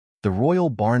The royal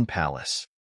barn palace.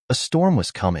 A storm was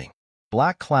coming.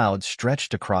 Black clouds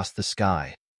stretched across the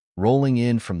sky, rolling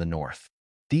in from the north.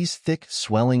 These thick,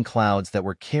 swelling clouds that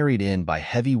were carried in by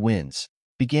heavy winds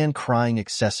began crying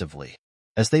excessively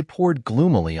as they poured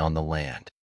gloomily on the land.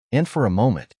 And for a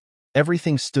moment,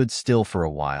 everything stood still for a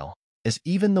while, as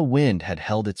even the wind had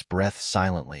held its breath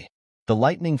silently. The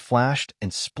lightning flashed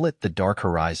and split the dark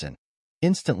horizon,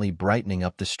 instantly brightening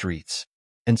up the streets.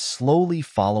 And slowly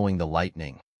following the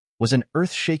lightning was an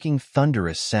earth-shaking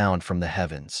thunderous sound from the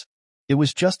heavens. It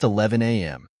was just 11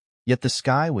 a.m., yet the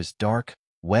sky was dark,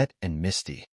 wet, and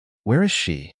misty. Where is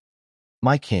she?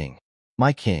 My king,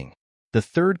 my king. The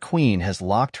third queen has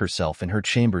locked herself in her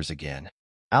chambers again.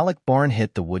 Alec Barn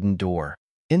hit the wooden door,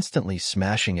 instantly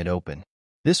smashing it open.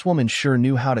 This woman sure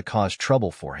knew how to cause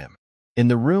trouble for him. In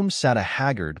the room sat a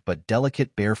haggard but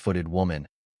delicate barefooted woman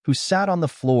who sat on the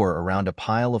floor around a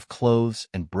pile of clothes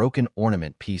and broken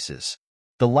ornament pieces.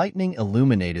 The lightning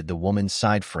illuminated the woman's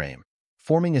side frame,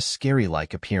 forming a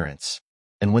scary-like appearance.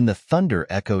 And when the thunder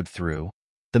echoed through,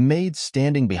 the maids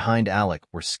standing behind Alec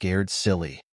were scared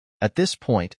silly. At this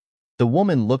point, the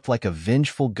woman looked like a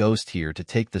vengeful ghost here to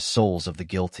take the souls of the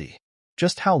guilty.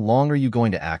 Just how long are you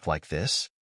going to act like this?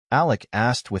 Alec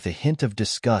asked with a hint of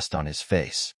disgust on his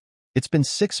face. It's been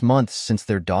 6 months since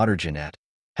their daughter Jeanette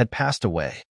had passed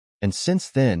away, and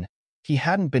since then, he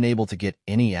hadn't been able to get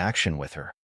any action with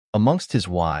her. Amongst his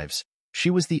wives, she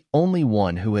was the only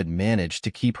one who had managed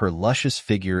to keep her luscious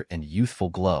figure and youthful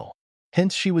glow.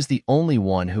 Hence, she was the only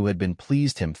one who had been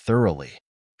pleased him thoroughly.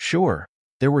 Sure,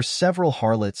 there were several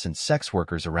harlots and sex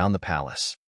workers around the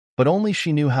palace, but only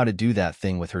she knew how to do that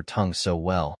thing with her tongue so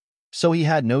well, so he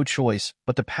had no choice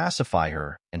but to pacify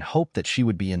her and hope that she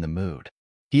would be in the mood.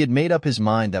 He had made up his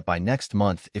mind that by next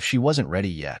month, if she wasn't ready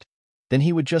yet, then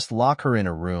he would just lock her in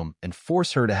a room and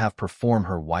force her to have perform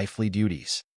her wifely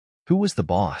duties. Who was the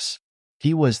boss?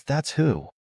 That's who.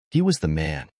 He was the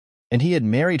man. And he had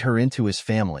married her into his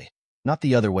family, not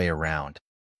the other way around.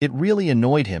 It really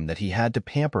annoyed him that he had to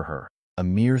pamper her, a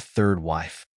mere third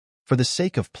wife, for the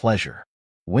sake of pleasure.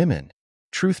 Women.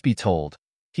 Truth be told,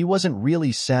 he wasn't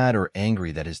really sad or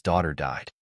angry that his daughter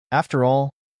died. After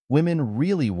all, women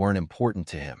really weren't important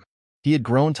to him. He had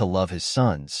grown to love his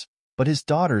sons, but his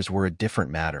daughters were a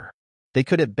different matter. They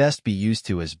could at best be used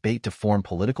to as bait to form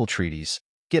political treaties,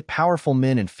 get powerful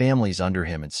men and families under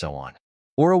him, and so on.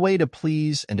 Or a way to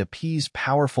please and appease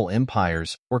powerful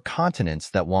empires or continents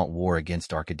that want war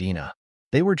against Arcadina.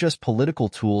 They were just political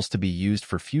tools to be used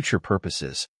for future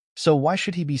purposes, so why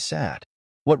should he be sad?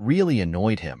 What really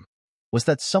annoyed him was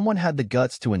that someone had the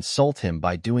guts to insult him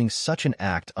by doing such an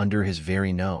act under his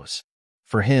very nose.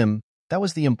 For him, that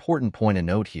was the important point to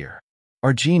note here.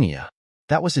 Argenia,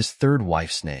 that was his third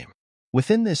wife's name.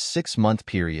 Within this 6-month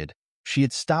period, she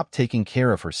had stopped taking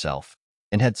care of herself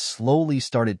and had slowly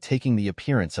started taking the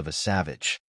appearance of a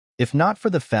savage. If not for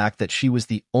the fact that she was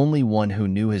the only one who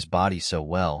knew his body so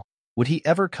well, would he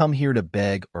ever come here to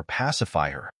beg or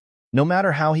pacify her? No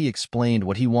matter how he explained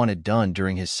what he wanted done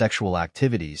during his sexual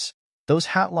activities, those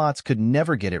hatlots could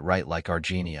never get it right like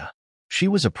Argenia. She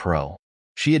was a pro.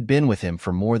 She had been with him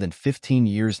for more than 15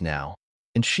 years now,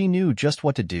 and she knew just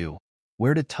what to do,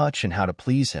 where to touch, and how to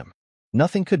please him.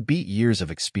 Nothing could beat years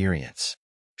of experience.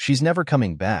 She's never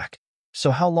coming back,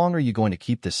 so how long are you going to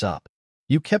keep this up?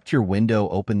 You kept your window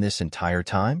open this entire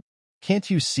time? Can't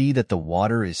you see that the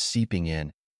water is seeping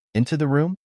into the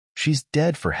room? She's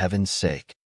dead, for heaven's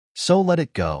sake. So let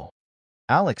it go,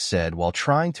 Alex said while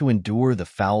trying to endure the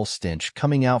foul stench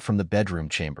coming out from the bedroom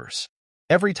chambers.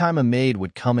 Every time a maid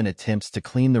would come in attempts to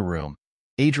clean the room,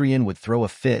 Adrian would throw a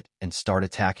fit and start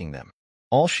attacking them.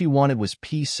 All she wanted was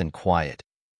peace and quiet.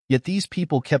 Yet these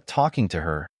people kept talking to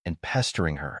her and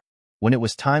pestering her. When it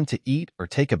was time to eat or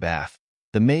take a bath,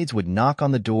 the maids would knock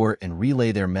on the door and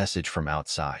relay their message from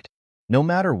outside. No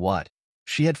matter what,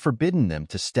 she had forbidden them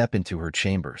to step into her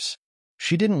chambers.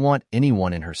 She didn't want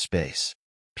anyone in her space.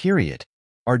 Period.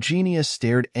 Argenia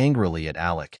stared angrily at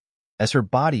Alec as her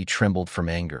body trembled from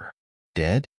anger.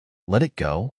 Dead? Let it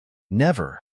go?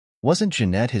 Never. Wasn't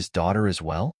Jeanette his daughter as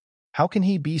well? How can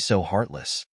he be so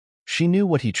heartless? She knew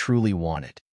what he truly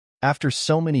wanted. After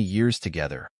so many years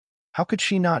together, how could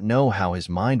she not know how his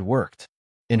mind worked?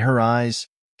 In her eyes,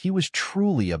 he was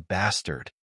truly a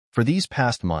bastard. For these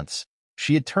past months,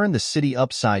 she had turned the city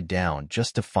upside down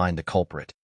just to find the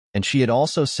culprit. And she had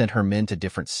also sent her men to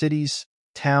different cities,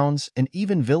 towns, and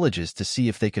even villages to see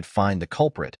if they could find the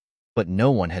culprit, but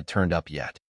no one had turned up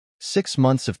yet. 6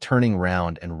 months of turning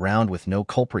round and round with no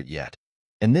culprit yet.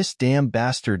 And this damn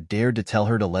bastard dared to tell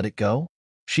her to let it go?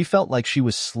 She felt like she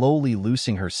was slowly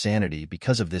losing her sanity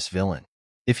because of this villain.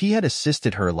 If he had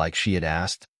assisted her like she had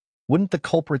asked, Wouldn't the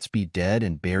culprits be dead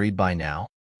and buried by now?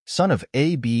 Son of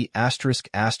A.B****ch.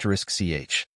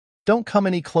 Don't come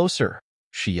any closer,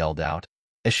 she yelled out,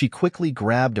 as she quickly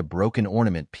grabbed a broken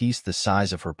ornament piece the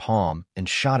size of her palm and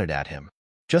shot it at him.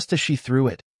 Just as she threw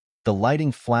it, the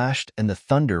lightning flashed and the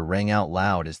thunder rang out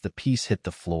loud as the piece hit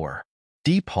the floor.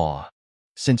 Deepaw.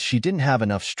 Since she didn't have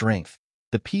enough strength,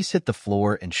 the piece hit the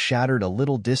floor and shattered a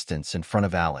little distance in front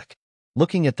of Alec.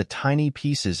 Looking at the tiny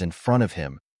pieces in front of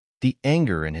him, the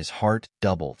anger in his heart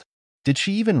doubled. Did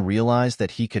she even realize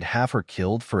that he could have her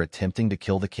killed for attempting to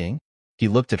kill the king? He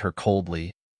looked at her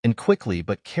coldly and quickly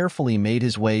but carefully made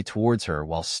his way towards her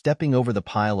while stepping over the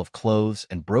pile of clothes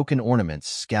and broken ornaments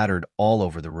scattered all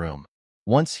over the room.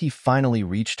 Once he finally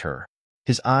reached her,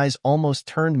 his eyes almost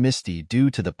turned misty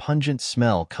due to the pungent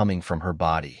smell coming from her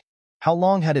body. How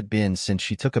long had it been since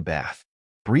she took a bath?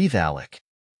 Breathe, Alec.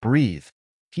 Breathe,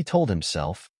 he told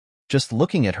himself. Just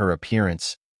looking at her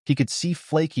appearance, he could see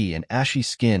flaky and ashy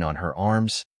skin on her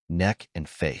arms, neck, and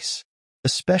face,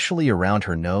 especially around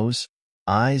her nose,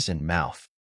 eyes, and mouth.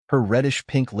 Her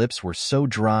reddish-pink lips were so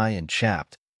dry and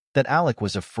chapped that Alec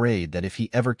was afraid that if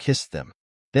he ever kissed them,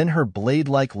 then her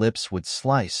blade-like lips would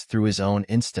slice through his own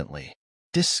instantly.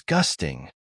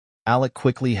 Disgusting! Alec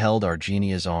quickly held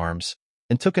Argenia's arms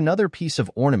and took another piece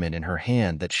of ornament in her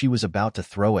hand that she was about to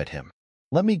throw at him.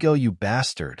 Let me go, you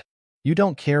bastard. You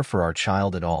don't care for our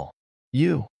child at all.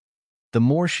 You. The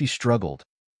more she struggled,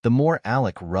 the more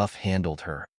Alec rough-handled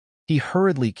her. He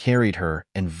hurriedly carried her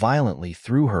and violently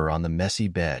threw her on the messy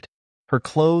bed. Her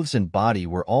clothes and body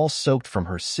were all soaked from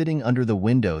her sitting under the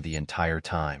window the entire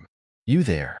time. You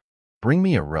there. Bring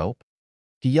me a rope.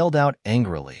 He yelled out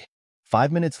angrily.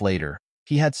 5 minutes later,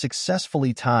 he had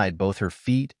successfully tied both her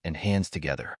feet and hands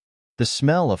together. The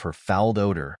smell of her foul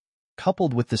odor,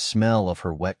 coupled with the smell of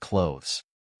her wet clothes,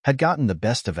 had gotten the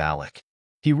best of Alec.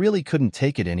 He really couldn't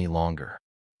take it any longer.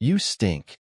 You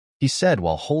stink, he said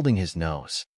while holding his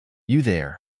nose. You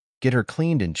there. Get her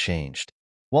cleaned and changed,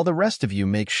 while the rest of you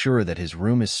make sure that his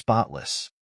room is spotless,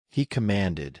 he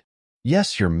commanded.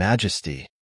 Yes, your majesty,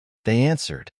 they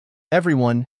answered.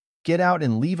 Everyone, get out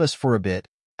and leave us for a bit,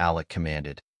 Alec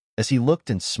commanded, as he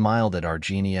looked and smiled at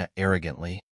Argenia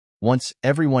arrogantly. Once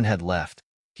everyone had left,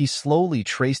 he slowly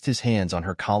traced his hands on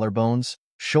her collarbones,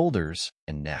 shoulders,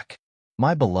 and neck.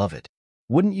 My beloved,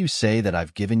 wouldn't you say that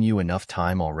I've given you enough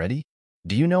time already?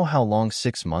 Do you know how long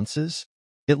 6 months is?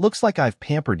 It looks like I've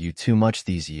pampered you too much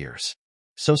these years.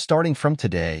 So starting from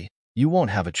today, you won't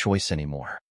have a choice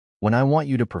anymore. When I want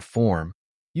you to perform,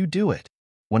 you do it.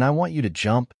 When I want you to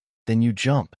jump, then you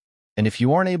jump. And if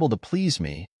you aren't able to please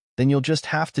me, then you'll just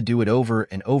have to do it over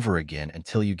and over again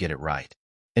until you get it right.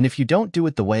 And if you don't do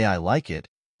it the way I like it,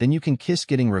 then you can kiss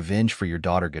getting revenge for your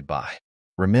daughter goodbye.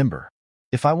 Remember,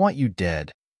 if I want you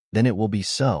dead, then it will be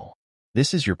so.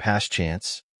 This is your past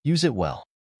chance. Use it well.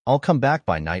 I'll come back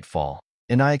by nightfall,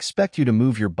 and I expect you to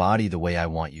move your body the way I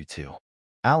want you to,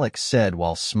 Alex said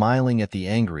while smiling at the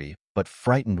angry but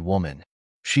frightened woman.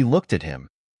 She looked at him,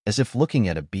 as if looking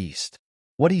at a beast.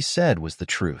 What he said was the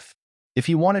truth. If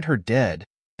he wanted her dead,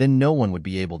 then no one would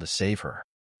be able to save her.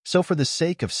 So for the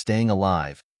sake of staying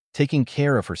alive, taking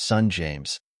care of her son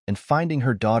James, and finding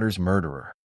her daughter's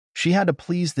murderer, she had to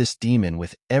please this demon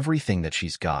with everything that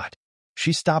she's got.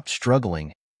 She stopped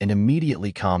struggling and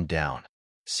immediately calmed down.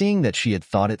 Seeing that she had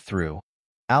thought it through,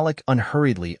 Alec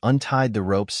unhurriedly untied the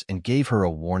ropes and gave her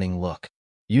a warning look.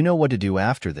 You know what to do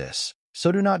after this,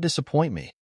 so do not disappoint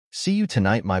me. See you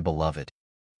tonight, my beloved.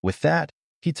 With that,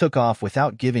 he took off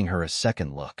without giving her a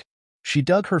second look. She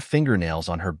dug her fingernails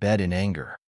on her bed in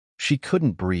anger. She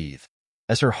couldn't breathe,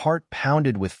 as her heart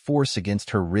pounded with force against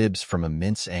her ribs from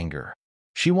immense anger.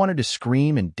 She wanted to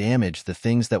scream and damage the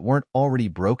things that weren't already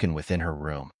broken within her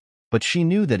room. But she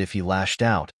knew that if he lashed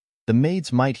out, the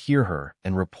maids might hear her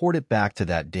and report it back to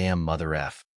that damn Mother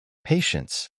F.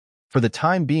 Patience. For the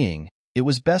time being, it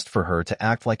was best for her to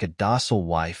act like a docile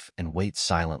wife and wait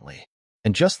silently.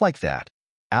 And just like that,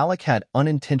 Alec had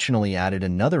unintentionally added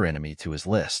another enemy to his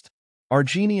list.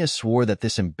 Argenia swore that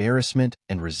this embarrassment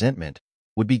and resentment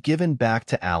would be given back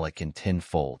to Alec in 10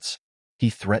 folds. He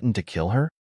threatened to kill her?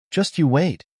 Just you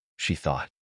wait, she thought.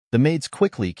 The maids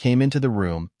quickly came into the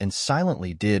room and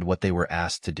silently did what they were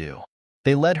asked to do.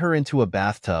 They led her into a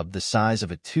bathtub the size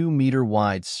of a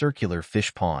 2-meter-wide circular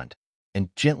fish pond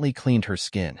and gently cleaned her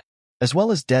skin, as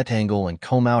well as detangle and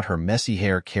comb out her messy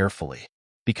hair carefully.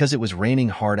 Because it was raining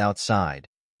hard outside,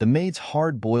 the maids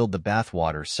hard-boiled the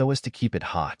bathwater so as to keep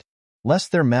it hot,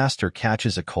 lest their master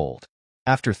catches a cold.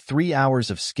 After 3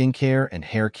 hours of skincare and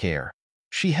hair care,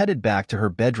 she headed back to her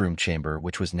bedroom chamber,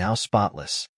 which was now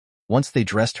spotless. Once they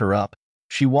dressed her up,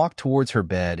 she walked towards her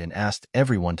bed and asked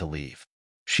everyone to leave.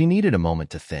 She needed a moment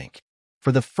to think.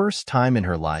 For the first time in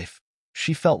her life,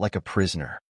 she felt like a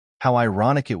prisoner. How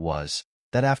ironic it was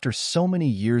that after so many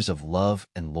years of love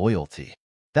and loyalty,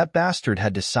 that bastard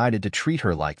had decided to treat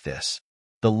her like this.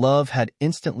 The love had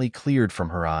instantly cleared from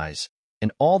her eyes,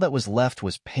 and all that was left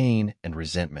was pain and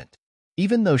resentment.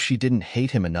 Even though she didn't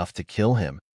hate him enough to kill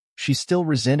him, she still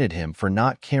resented him for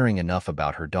not caring enough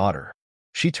about her daughter.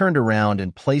 She turned around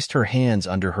and placed her hands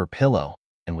under her pillow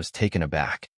and was taken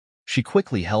aback. She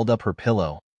quickly held up her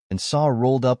pillow and saw a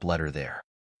rolled-up letter there.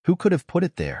 Who could have put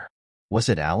it there? Was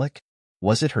it Alec?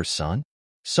 Was it her son?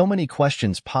 So many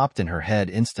questions popped in her head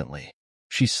instantly.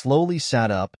 She slowly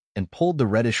sat up and pulled the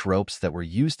reddish ropes that were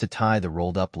used to tie the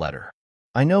rolled-up letter.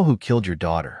 I know who killed your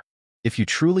daughter. If you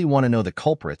truly want to know the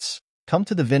culprits, come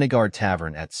to the Isekai'd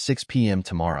Tavern at 6 p.m.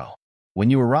 tomorrow. When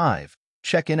you arrive,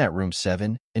 check in at room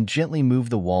 7 and gently move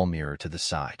the wall mirror to the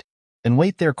side. And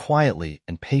wait there quietly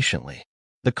and patiently.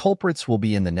 The culprits will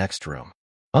be in the next room.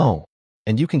 Oh,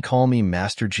 and you can call me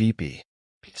Master GP.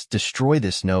 Please destroy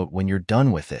this note when you're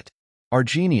done with it.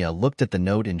 Argenia looked at the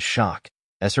note in shock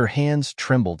as her hands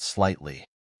trembled slightly.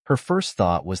 Her first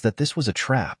thought was that this was a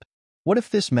trap. What if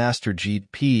this Master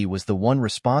GP was the one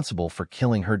responsible for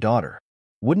killing her daughter?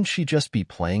 Wouldn't she just be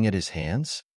playing at his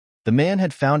hands? The man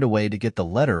had found a way to get the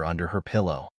letter under her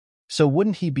pillow. So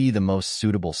wouldn't he be the most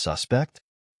suitable suspect?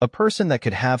 A person that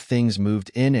could have things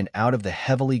moved in and out of the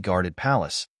heavily guarded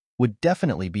palace would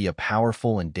definitely be a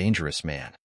powerful and dangerous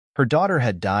man. Her daughter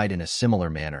had died in a similar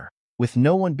manner, with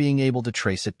no one being able to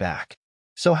trace it back.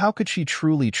 So how could she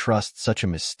truly trust such a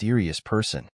mysterious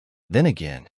person? Then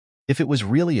again, if it was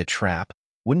really a trap,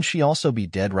 wouldn't she also be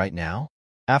dead right now?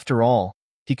 After all,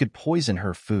 he could poison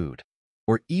her food,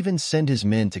 or even send his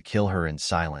men to kill her in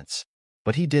silence.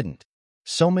 But he didn't.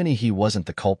 So many he wasn't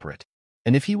the culprit.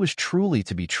 And if he was truly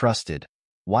to be trusted,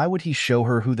 why would he show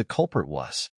her who the culprit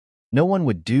was? No one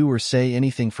would do or say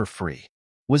anything for free.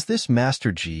 Was this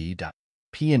Master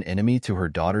G.P. an enemy to her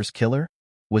daughter's killer?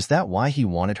 Was that why he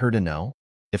wanted her to know?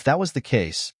 If that was the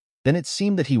case, then it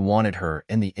seemed that he wanted her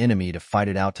and the enemy to fight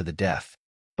it out to the death.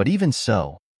 But even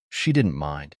so, she didn't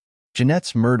mind.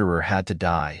 Jeanette's murderer had to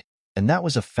die, and that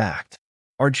was a fact.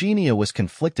 Argenia was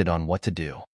conflicted on what to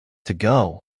do. To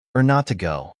go, or not to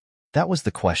go? That was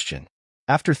the question.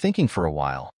 After thinking for a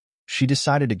while, she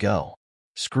decided to go.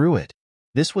 Screw it.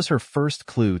 This was her first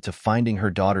clue to finding her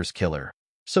daughter's killer,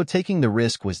 so taking the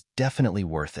risk was definitely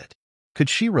worth it. Could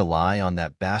she rely on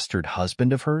that bastard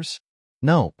husband of hers?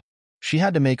 Nope. She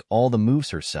had to make all the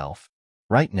moves herself.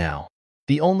 Right now,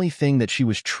 the only thing that she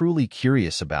was truly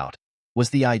curious about was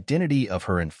the identity of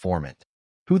her informant.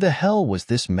 Who the hell was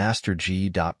this Master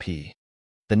G.P.?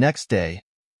 The next day,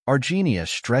 Argenia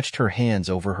stretched her hands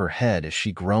over her head as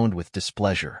she groaned with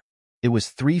displeasure. It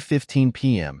was 3:15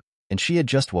 p.m., and she had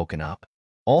just woken up.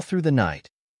 All through the night,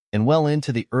 and well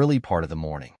into the early part of the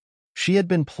morning, she had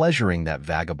been pleasuring that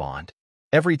vagabond.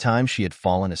 Every time she had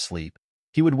fallen asleep,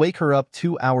 he would wake her up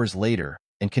 2 hours later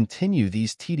and continue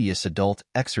these tedious adult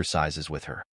exercises with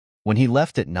her. When he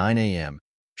left at 9 a.m.,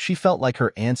 she felt like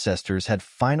her ancestors had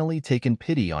finally taken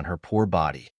pity on her poor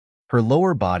body. Her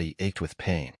lower body ached with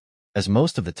pain, as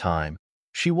most of the time,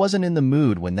 she wasn't in the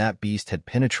mood when that beast had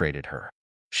penetrated her.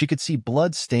 She could see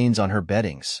blood stains on her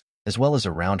beddings, as well as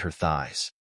around her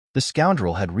thighs. The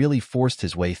scoundrel had really forced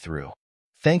his way through.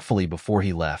 Thankfully, before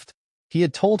he left, he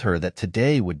had told her that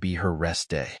today would be her rest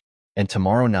day, and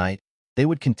tomorrow night, they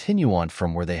would continue on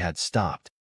from where they had stopped.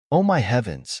 Oh my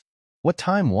heavens, what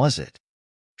time was it?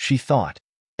 She thought,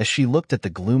 as she looked at the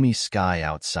gloomy sky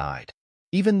outside.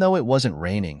 Even though it wasn't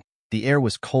raining, the air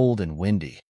was cold and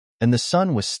windy, and the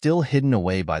sun was still hidden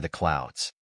away by the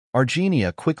clouds.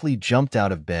 Argenia quickly jumped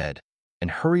out of bed and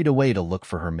hurried away to look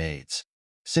for her maids.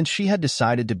 Since she had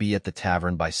decided to be at the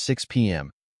tavern by 6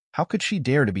 p.m., how could she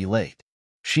dare to be late?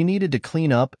 She needed to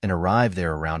clean up and arrive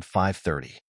there around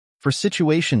 5:30. For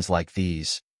situations like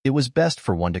these, it was best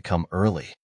for one to come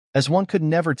early, as one could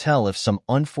never tell if some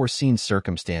unforeseen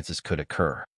circumstances could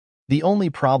occur. The only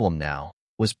problem now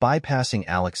was bypassing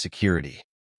Alec's security.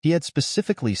 He had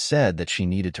specifically said that she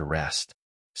needed to rest.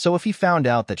 So if he found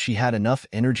out that she had enough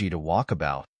energy to walk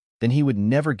about, then he would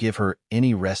never give her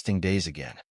any resting days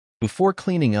again. Before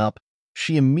cleaning up,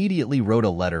 she immediately wrote a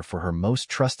letter for her most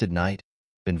trusted knight,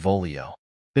 Benvolio.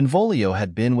 Benvolio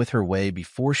had been with her way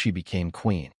before she became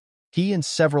queen. He and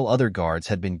several other guards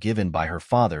had been given by her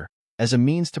father as a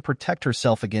means to protect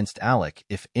herself against Alec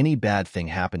if any bad thing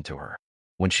happened to her.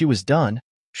 When she was done,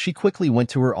 she quickly went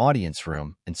to her audience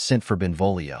room and sent for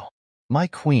Benvolio. "My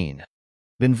queen,"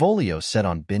 Benvolio said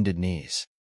on bended knees.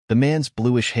 The man's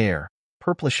bluish hair,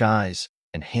 purplish eyes,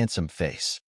 and handsome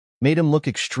face made him look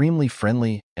extremely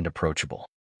friendly and approachable,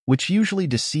 which usually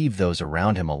deceived those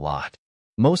around him a lot.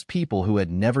 Most people who had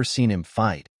never seen him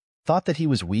fight thought that he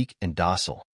was weak and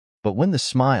docile. But when the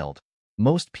smiled,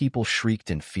 most people shrieked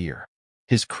in fear.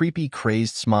 His creepy,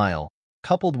 crazed smile,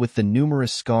 coupled with the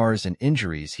numerous scars and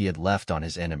injuries he had left on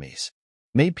his enemies,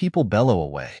 made people bellow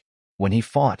away. When he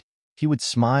fought, he would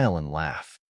smile and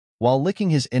laugh, while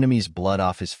licking his enemy's blood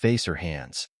off his face or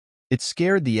hands. It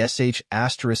scared the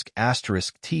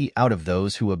 ***T out of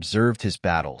those who observed his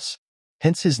battles.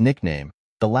 Hence his nickname,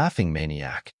 the Laughing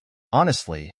Maniac.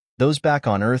 Honestly, those back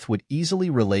on Earth would easily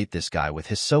relate this guy with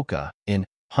Hisoka in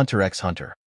Hunter x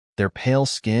Hunter. Their pale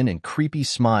skin and creepy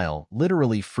smile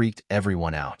literally freaked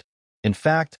everyone out. In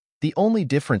fact, the only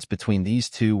difference between these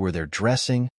two were their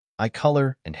dressing, eye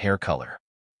color, and hair color.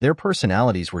 Their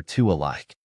personalities were too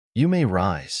alike. You may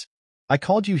rise. I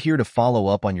called you here to follow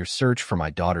up on your search for my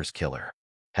daughter's killer.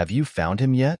 Have you found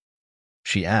him yet?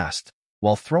 She asked,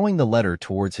 while throwing the letter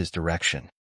towards his direction.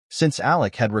 Since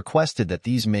Alec had requested that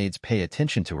these maids pay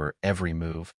attention to her every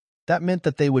move, that meant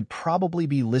that they would probably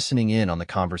be listening in on the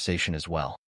conversation as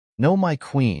well. No, my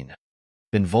queen,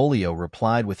 Benvolio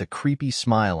replied with a creepy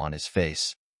smile on his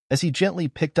face, as he gently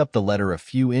picked up the letter a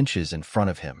few inches in front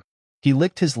of him. He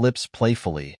licked his lips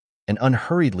playfully and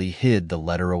unhurriedly hid the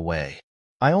letter away.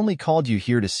 I only called you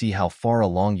here to see how far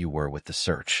along you were with the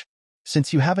search.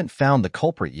 Since you haven't found the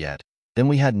culprit yet, then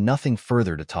we had nothing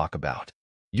further to talk about.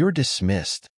 You're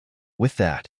dismissed. With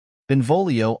that,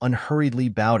 Benvolio unhurriedly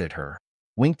bowed at her,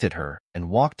 winked at her, and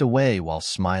walked away while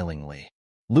smilingly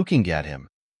looking at him.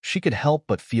 She could help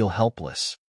but feel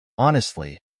helpless.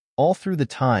 Honestly, all through the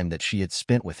time that she had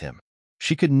spent with him,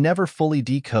 she could never fully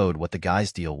decode what the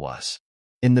guy's deal was.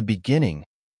 In the beginning,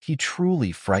 he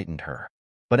truly frightened her.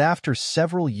 But after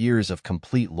several years of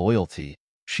complete loyalty,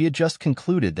 she had just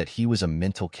concluded that he was a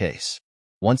mental case.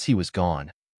 Once he was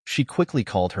gone, she quickly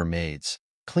called her maids,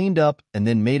 cleaned up, and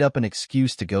then made up an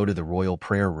excuse to go to the royal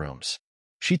prayer rooms.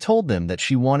 She told them that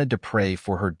she wanted to pray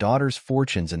for her daughter's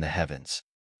fortunes in the heavens.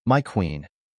 My queen,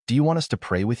 do you want us to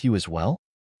pray with you as well?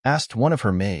 Asked one of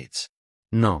her maids.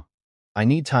 No. I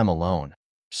need time alone,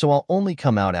 so I'll only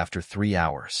come out after 3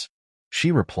 hours.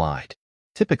 She replied.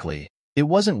 Typically, it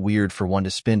wasn't weird for one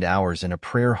to spend hours in a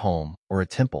prayer home or a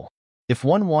temple. If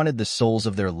one wanted the souls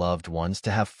of their loved ones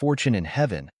to have fortune in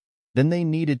heaven, then they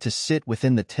needed to sit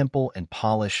within the temple and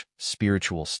polish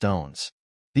spiritual stones.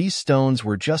 These stones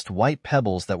were just white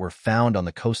pebbles that were found on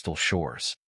the coastal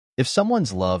shores. If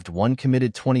someone's loved one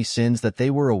committed 20 sins that they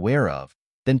were aware of,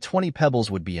 then 20 pebbles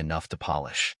would be enough to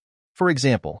polish. For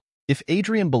example, if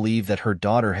Adrian believed that her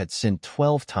daughter had sinned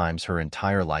 12 times her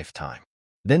entire lifetime,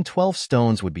 then 12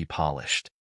 stones would be polished.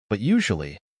 But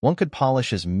usually, one could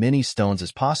polish as many stones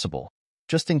as possible,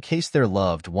 just in case their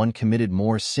loved one committed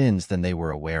more sins than they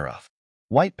were aware of.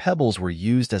 White pebbles were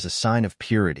used as a sign of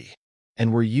purity,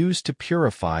 and were used to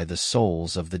purify the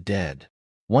souls of the dead.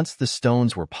 Once the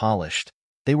stones were polished,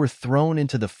 they were thrown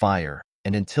into the fire,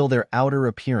 and until their outer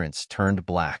appearance turned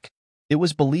black. It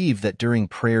was believed that during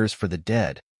prayers for the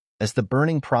dead, as the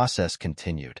burning process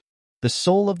continued, the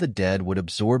soul of the dead would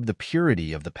absorb the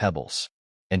purity of the pebbles,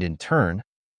 and in turn,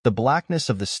 the blackness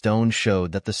of the stone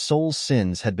showed that the soul's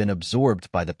sins had been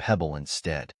absorbed by the pebble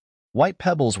instead. White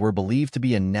pebbles were believed to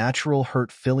be a natural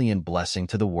Hertfilian blessing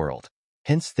to the world,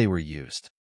 hence they were used.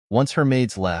 Once her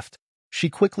maids left, she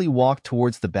quickly walked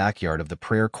towards the backyard of the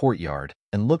prayer courtyard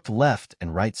and looked left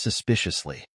and right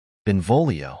suspiciously.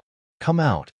 Benvolio, come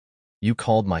out. You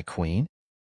called my queen?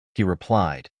 He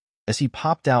replied, as he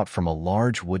popped out from a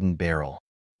large wooden barrel.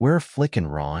 Where flickin'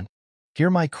 Ron? Here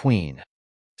my queen,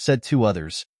 said 2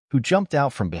 others, who jumped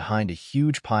out from behind a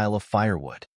huge pile of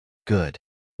firewood. Good.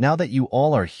 Now that you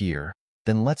all are here,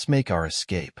 then let's make our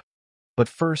escape. But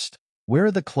first, where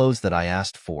are the clothes that I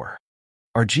asked for?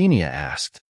 Argenia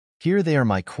asked. Here they are,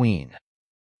 my queen,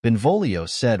 Benvolio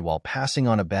said while passing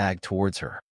on a bag towards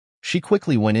her. She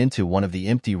quickly went into one of the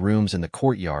empty rooms in the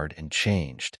courtyard and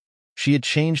changed. She had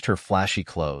changed her flashy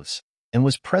clothes, and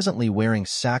was presently wearing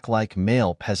sack-like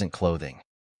male peasant clothing,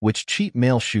 which cheap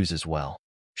male shoes as well.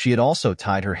 She had also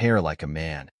tied her hair like a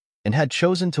man, and had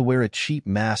chosen to wear a cheap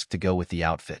mask to go with the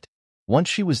outfit. Once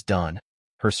she was done,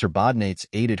 her subordinates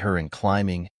aided her in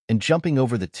climbing and jumping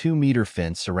over the 2-meter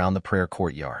fence around the prayer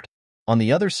courtyard. On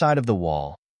the other side of the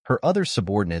wall, her other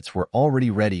subordinates were already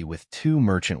ready with 2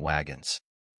 merchant wagons.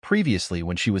 Previously,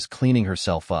 when she was cleaning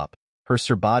herself up, her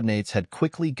subordinates had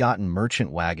quickly gotten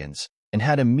merchant wagons and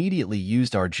had immediately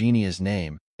used Argenia's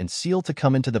name and seal to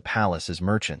come into the palace as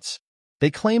merchants.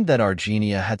 They claimed that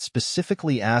Argenia had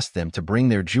specifically asked them to bring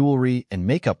their jewelry and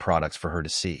makeup products for her to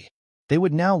see. They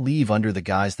would now leave under the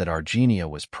guise that Argenia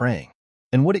was praying,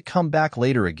 and would it come back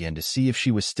later again to see if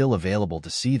she was still available to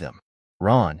see them.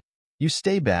 Ron, You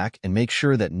stay back and make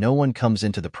sure that no one comes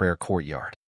into the prayer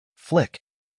courtyard. Flick.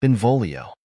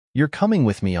 Benvolio. You're coming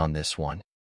with me on this one.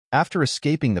 After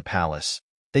escaping the palace,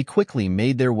 they quickly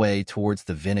made their way towards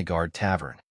the Isekai'd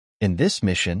tavern. In this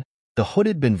mission, the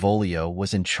hooded Benvolio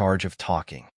was in charge of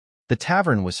talking. The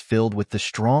tavern was filled with the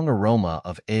strong aroma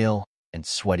of ale and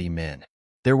sweaty men.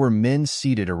 There were men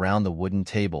seated around the wooden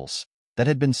tables that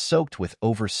had been soaked with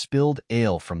overspilled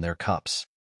ale from their cups.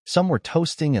 Some were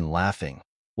toasting and laughing,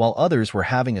 while others were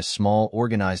having a small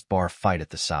organized bar fight at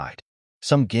the side.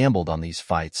 Some gambled on these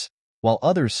fights, while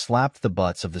others slapped the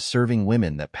butts of the serving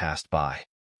women that passed by.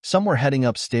 Some were heading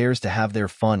upstairs to have their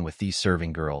fun with these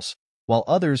serving girls, while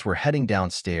others were heading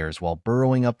downstairs while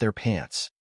burrowing up their pants.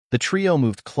 The trio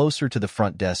moved closer to the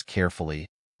front desk carefully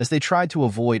as they tried to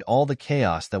avoid all the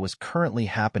chaos that was currently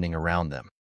happening around them.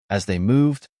 As they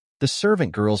moved, the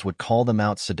servant girls would call them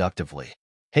out seductively.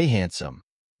 Hey, handsome,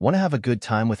 want to have a good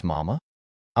time with Mama?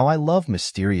 Oh, I love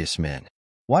mysterious men.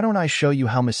 Why don't I show you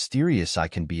how mysterious I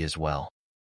can be as well?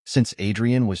 Since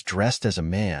Adrian was dressed as a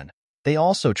man, they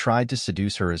also tried to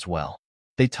seduce her as well.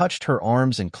 They touched her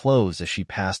arms and clothes as she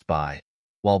passed by,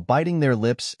 while biting their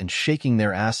lips and shaking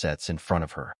their assets in front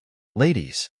of her.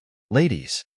 Ladies,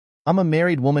 I'm a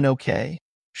married woman, okay?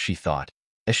 She thought,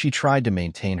 as she tried to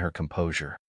maintain her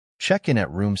composure. Check in at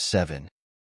room 7,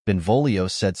 Benvolio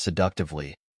said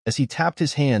seductively, as he tapped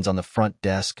his hands on the front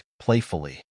desk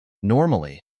playfully.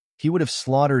 Normally, he would have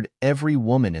slaughtered every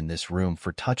woman in this room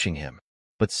for touching him,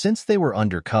 but since they were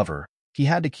undercover, he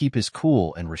had to keep his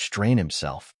cool and restrain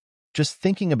himself. Just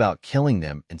thinking about killing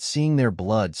them and seeing their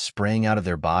blood spraying out of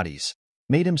their bodies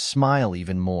made him smile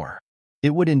even more.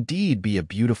 It would indeed be a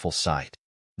beautiful sight.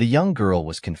 The young girl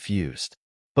was confused,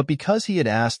 but because he had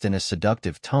asked in a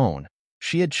seductive tone,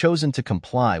 she had chosen to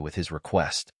comply with his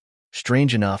request.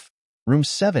 Strange enough, room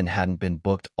 7 hadn't been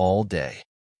booked all day,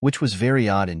 which was very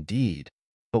odd indeed,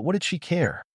 but what did she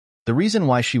care? The reason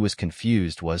why she was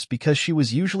confused was because she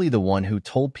was usually the one who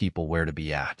told people where to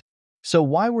be at. So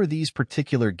why were these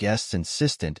particular guests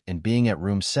insistent in being at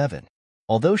room 7?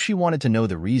 Although she wanted to know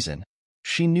the reason,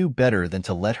 she knew better than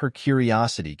to let her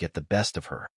curiosity get the best of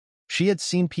her. She had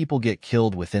seen people get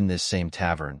killed within this same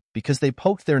tavern because they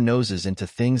poked their noses into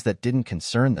things that didn't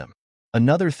concern them.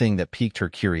 Another thing that piqued her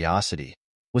curiosity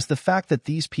was the fact that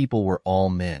these people were all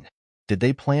men. Did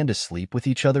they plan to sleep with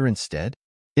each other instead?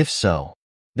 If so,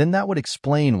 then that would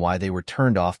explain why they were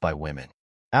turned off by women.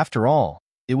 After all,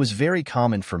 it was very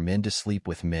common for men to sleep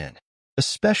with men,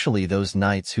 especially those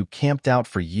knights who camped out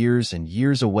for years and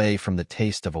years away from the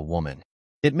taste of a woman.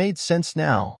 It made sense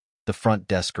now, the front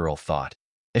desk girl thought,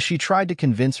 as she tried to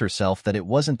convince herself that it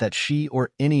wasn't that she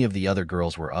or any of the other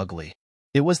girls were ugly.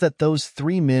 It was that those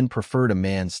 3 men preferred a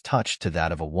man's touch to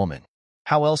that of a woman.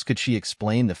 How else could she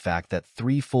explain the fact that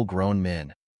 3 full-grown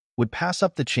men would pass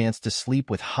up the chance to sleep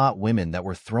with hot women that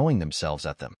were throwing themselves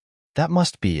at them? That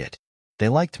must be it. They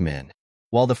liked men.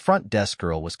 While the front desk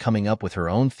girl was coming up with her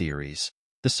own theories,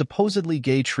 the supposedly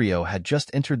gay trio had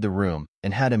just entered the room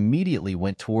and had immediately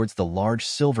went towards the large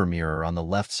silver mirror on the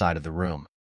left side of the room.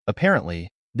 Apparently,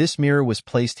 this mirror was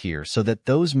placed here so that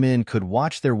those men could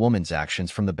watch their woman's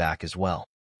actions from the back as well,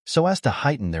 so as to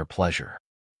heighten their pleasure.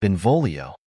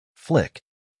 Benvolio, Flick,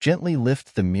 gently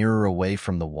lift the mirror away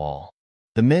from the wall.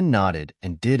 The men nodded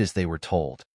and did as they were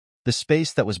told. The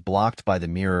space that was blocked by the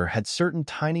mirror had certain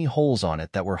tiny holes on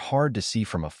it that were hard to see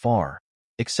from afar,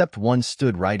 except one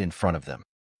stood right in front of them.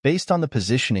 Based on the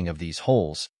positioning of these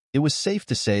holes, it was safe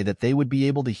to say that they would be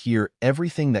able to hear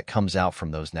everything that comes out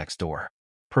from those next door,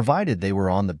 provided they were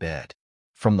on the bed.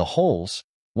 From the holes,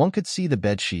 one could see the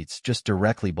bedsheets just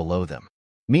directly below them,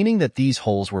 meaning that these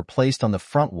holes were placed on the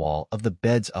front wall of the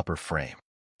bed's upper frame.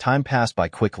 Time passed by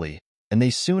quickly, and they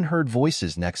soon heard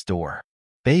voices next door.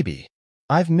 "Baby,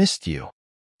 I've missed you,"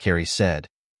 Carrie said,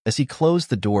 as he closed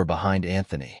the door behind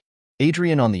Anthony.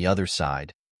 Adrian on the other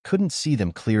side couldn't see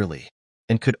them clearly,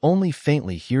 and could only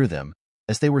faintly hear them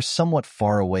as they were somewhat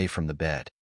far away from the bed.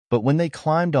 But when they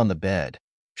climbed on the bed,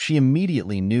 she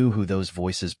immediately knew who those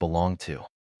voices belonged to.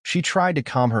 She tried to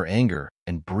calm her anger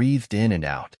and breathed in and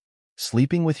out.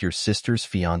 "Sleeping with your sister's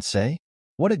fiancé?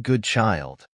 What a good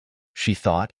child," she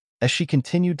thought, as she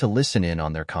continued to listen in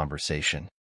on their conversation.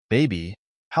 "Baby,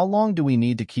 how long do we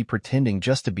need to keep pretending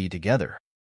just to be together?"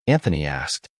 Anthony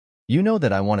asked. "You know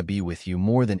that I want to be with you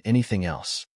more than anything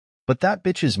else. But that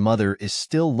bitch's mother is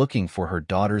still looking for her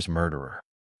daughter's murderer.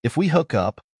 If we hook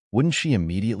up, wouldn't she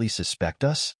immediately suspect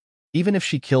us? Even if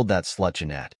she killed that slut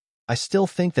Jeanette, I still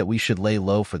think that we should lay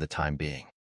low for the time being.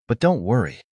 But don't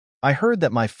worry. I heard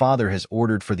that my father has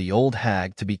ordered for the old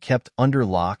hag to be kept under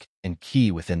lock and key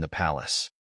within the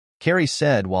palace," Carrie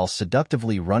said while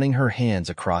seductively running her hands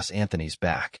across Anthony's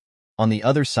back. On the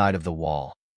other side of the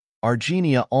wall,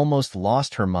 Argenia almost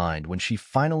lost her mind when she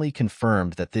finally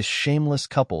confirmed that this shameless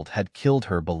couple had killed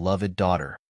her beloved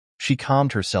daughter. She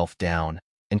calmed herself down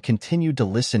and continued to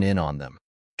listen in on them.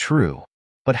 True,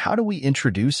 but how do we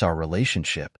introduce our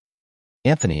relationship?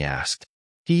 Anthony asked.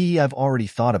 I've already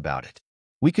thought about it.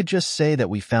 We could just say that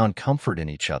we found comfort in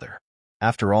each other.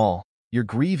 After all, you're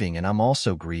grieving and I'm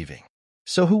also grieving.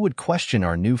 So who would question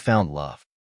our newfound love?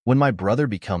 When my brother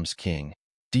becomes king,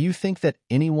 do you think that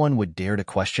anyone would dare to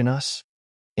question us?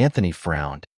 Anthony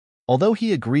frowned. Although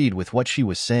he agreed with what she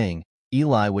was saying,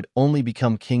 Eli would only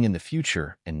become king in the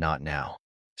future and not now.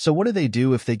 So what do they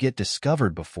do if they get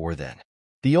discovered before then?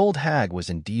 The old hag was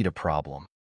indeed a problem.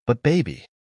 But baby,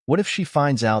 what if she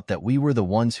finds out that we were the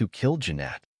ones who killed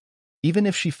Jeanette? Even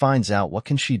if she finds out, what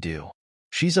can she do?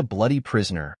 She's a bloody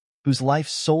prisoner whose life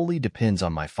solely depends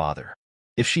on my father.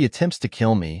 If she attempts to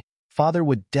kill me, father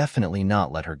would definitely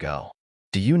not let her go.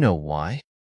 Do you know why?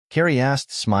 Carrie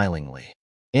asked smilingly.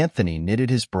 Anthony knitted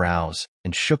his brows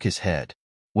and shook his head.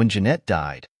 When Jeanette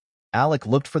died, Alec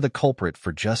looked for the culprit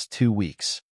for just 2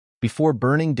 weeks, before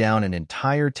burning down an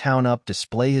entire town up to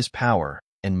display his power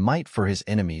and might for his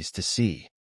enemies to see.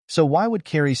 So why would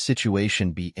Carrie's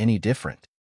situation be any different?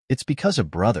 It's because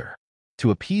of brother.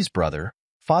 To appease brother,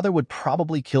 father would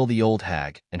probably kill the old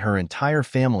hag and her entire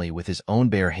family with his own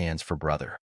bare hands for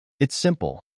brother. It's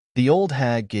simple. The old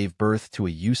hag gave birth to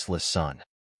a useless son,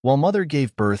 while mother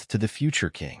gave birth to the future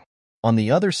king. On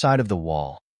the other side of the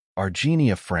wall,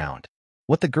 Argenia frowned.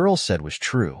 What the girl said was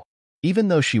true. Even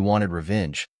though she wanted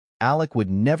revenge, Alec would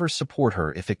never support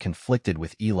her if it conflicted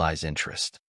with Eli's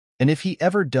interest. And if he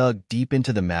ever dug deep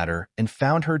into the matter and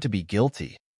found her to be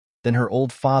guilty, then her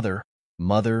old father,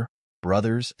 mother,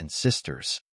 brothers, and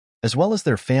sisters, as well as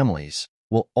their families,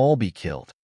 will all be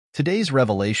killed. Today's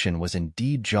revelation was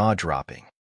indeed jaw-dropping.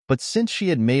 But since she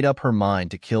had made up her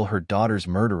mind to kill her daughter's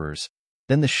murderers,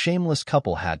 then the shameless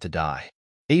couple had to die.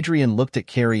 Adrian looked at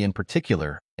Carrie in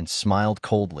particular and smiled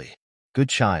coldly. Good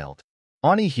child.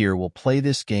 Ani here will play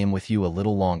this game with you a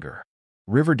little longer.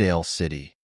 Riverdale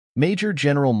City. Major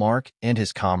General Mark and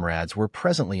his comrades were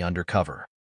presently undercover.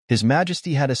 His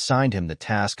Majesty had assigned him the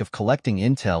task of collecting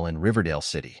intel in Riverdale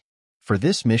City. For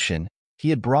this mission, he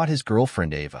had brought his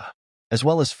girlfriend Ava, as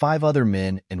well as 5 other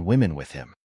men and women with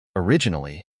him.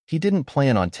 Originally, he didn't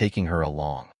plan on taking her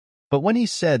along. But when he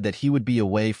said that he would be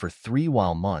away for 3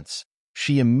 months,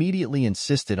 she immediately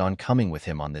insisted on coming with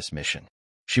him on this mission.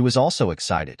 She was also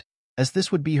excited, as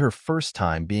this would be her first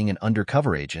time being an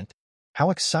undercover agent. How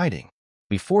exciting!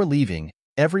 Before leaving,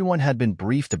 everyone had been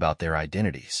briefed about their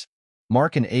identities.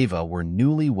 Mark and Ava were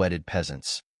newly wedded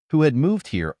peasants, who had moved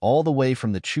here all the way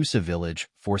from the Chusa village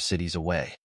 4 cities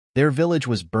away. Their village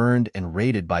was burned and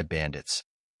raided by bandits.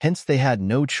 Hence they had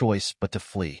no choice but to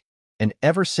flee. And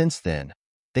ever since then,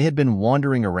 they had been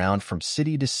wandering around from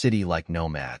city to city like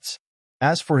nomads.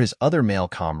 As for his other male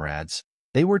comrades,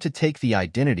 they were to take the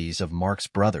identities of Mark's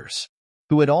brothers,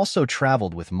 who had also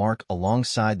traveled with Mark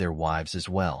alongside their wives as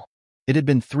well. It had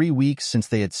been 3 weeks since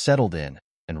they had settled in,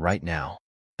 and right now,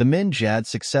 the men had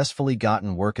successfully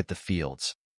gotten work at the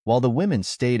fields, while the women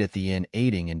stayed at the inn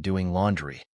aiding and doing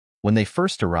laundry. When they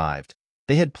first arrived,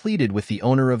 they had pleaded with the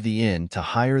owner of the inn to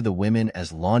hire the women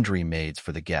as laundry maids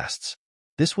for the guests.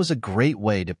 This was a great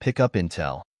way to pick up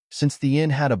intel, since the inn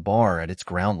had a bar at its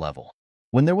ground level.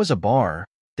 When there was a bar,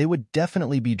 they would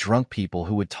definitely be drunk people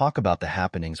who would talk about the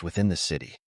happenings within the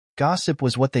city. Gossip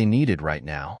was what they needed right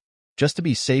now. Just to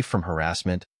be safe from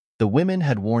harassment, the women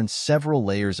had worn several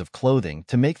layers of clothing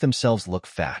to make themselves look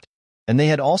fat, and they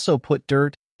had also put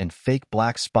dirt and fake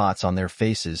black spots on their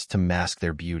faces to mask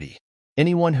their beauty.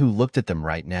 Anyone who looked at them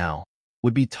right now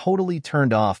would be totally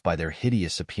turned off by their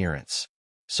hideous appearance.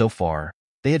 So far,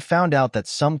 they had found out that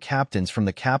some captains from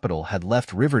the capital had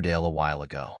left Riverdale a while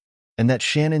ago, and that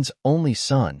Shannon's only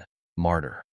son,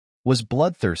 Martyr, was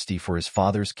bloodthirsty for his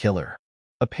father's killer.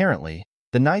 Apparently,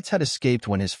 the knights had escaped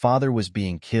when his father was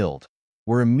being killed,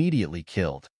 were immediately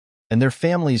killed, and their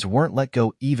families weren't let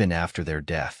go even after their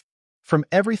death. From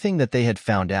everything that they had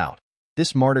found out,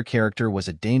 this Martyr character was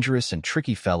a dangerous and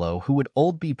tricky fellow who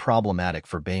would be problematic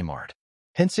for Baymard.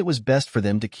 Hence it was best for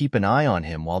them to keep an eye on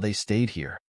him while they stayed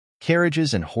here.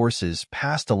 Carriages and horses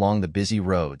passed along the busy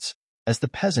roads as the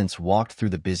peasants walked through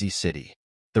the busy city.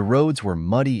 The roads were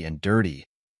muddy and dirty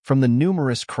from the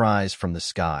numerous cries from the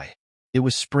sky. It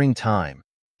was springtime,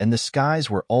 and the skies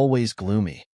were always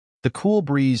gloomy. The cool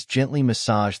breeze gently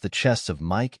massaged the chests of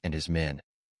Mike and his men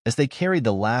as they carried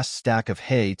the last stack of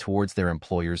hay towards their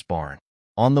employer's barn.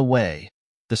 On the way,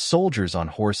 the soldiers on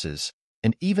horses,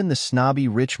 and even the snobby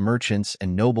rich merchants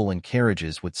and noble in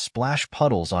carriages would splash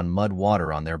puddles on mud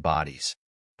water on their bodies.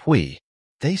 Pui.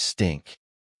 They stink.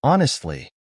 Honestly,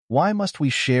 why must we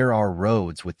share our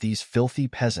roads with these filthy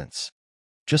peasants?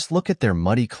 Just look at their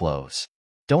muddy clothes.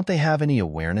 Don't they have any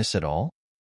awareness at all?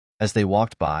 As they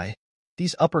walked by,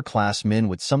 these upper-class men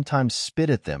would sometimes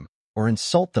spit at them or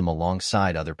insult them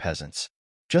alongside other peasants,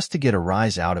 just to get a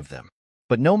rise out of them.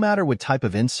 But no matter what type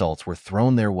of insults were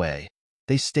thrown their way,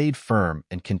 they stayed firm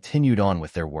and continued on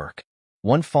with their work.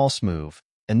 One false move,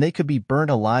 and they could be burnt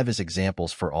alive as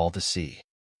examples for all to see.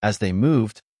 As they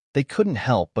moved, they couldn't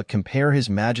help but compare His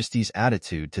Majesty's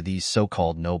attitude to these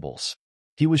so-called nobles.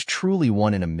 He was truly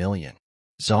one in a million.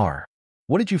 Tsar,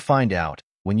 what did you find out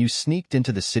when you sneaked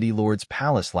into the city lord's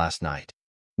palace last night?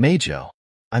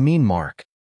 Mark.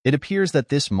 It appears that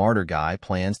this martyr guy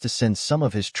plans to send some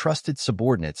of his trusted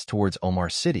subordinates towards Omar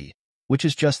City, which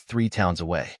is just 3 towns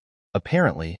away.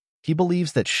 Apparently, he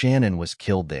believes that Shannon was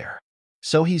killed there.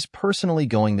 So he's personally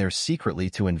going there secretly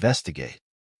to investigate.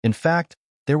 In fact,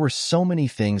 there were so many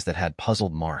things that had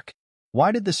puzzled Mark.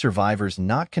 Why did the survivors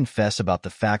not confess about the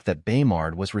fact that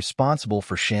Baymard was responsible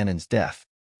for Shannon's death?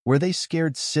 Were they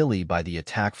scared silly by the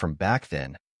attack from back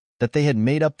then, that they had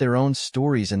made up their own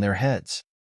stories in their heads?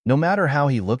 No matter how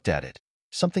he looked at it,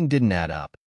 something didn't add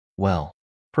up. Well,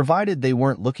 provided they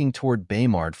weren't looking toward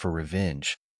Baymard for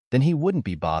revenge, then he wouldn't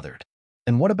be bothered.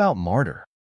 And what about Martyr?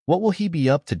 What will he be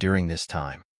up to during this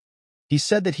time? He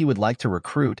said that he would like to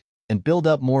recruit and build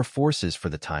up more forces for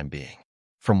the time being.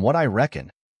 From what I reckon,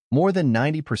 more than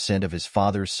 90% of his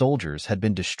father's soldiers had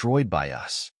been destroyed by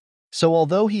us. So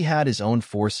although he had his own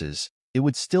forces, it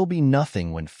would still be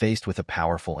nothing when faced with a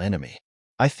powerful enemy.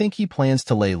 I think he plans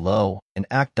to lay low and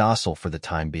act docile for the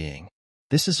time being.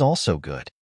 This is also good.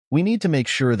 We need to make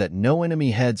sure that no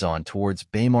enemy heads on towards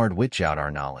Baymard without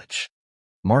our knowledge.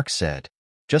 Mark said.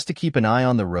 Just to keep an eye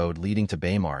on the road leading to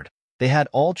Baymard, they had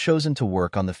all chosen to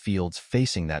work on the fields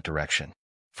facing that direction.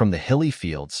 From the hilly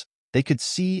fields, they could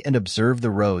see and observe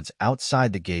the roads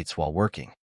outside the gates while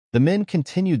working. The men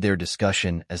continued their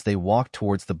discussion as they walked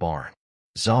towards the barn.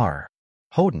 Tsar,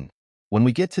 Hoden, when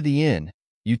we get to the inn,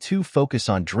 you two focus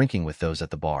on drinking with those at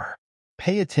the bar.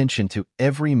 Pay attention to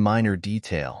every minor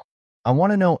detail. I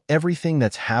want to know everything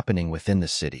that's happening within the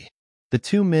city. The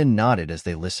 2 men nodded as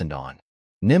they listened on.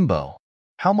 Nimbo,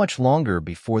 how much longer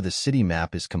before the city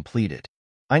map is completed?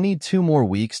 I need 2 more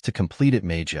weeks to complete it,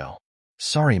 Majo.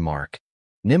 Sorry, Mark.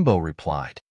 Nimbo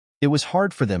replied. It was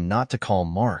hard for them not to call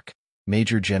Mark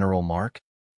Major General Mark.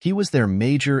 He was their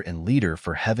major and leader,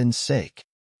 for heaven's sake.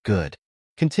 Good.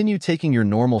 Continue taking your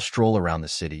normal stroll around the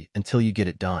city until you get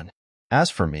it done.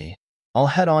 As for me, I'll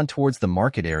head on towards the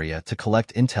market area to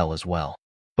collect intel as well.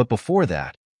 But before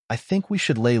that, I think we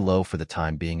should lay low for the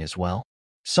time being as well.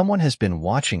 Someone has been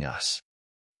watching us.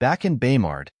 Back in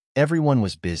Baymard, everyone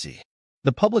was busy.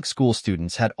 The public school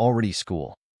students had already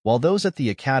school, while those at the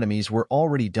academies were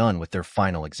already done with their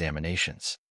final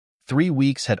examinations. 3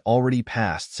 weeks had already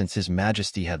passed since His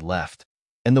Majesty had left,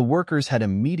 and the workers had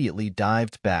immediately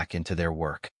dived back into their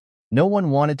work. No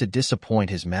one wanted to disappoint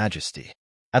His Majesty.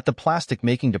 At the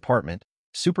plastic-making department,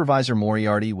 Supervisor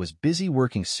Moriarty was busy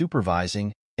working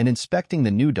supervising and inspecting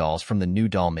the new dolls from the new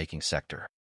doll-making sector.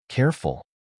 Careful,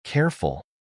 careful,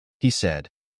 he said,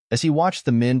 as he watched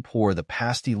the men pour the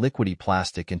pasty liquidy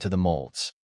plastic into the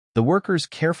molds. The workers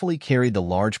carefully carried the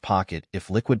large pocket of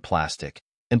liquid plastic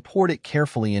and poured it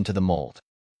carefully into the mold.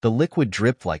 The liquid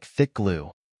dripped like thick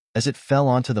glue as it fell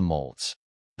onto the molds.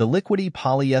 The liquidy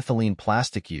polyethylene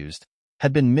plastic used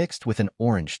had been mixed with an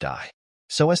orange dye,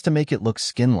 so as to make it look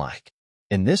skin-like.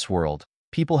 In this world,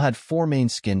 people had 4 main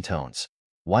skin tones: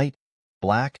 white,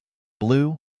 black,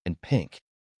 blue, and pink.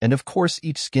 And of course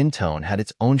each skin tone had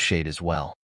its own shade as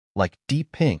well, like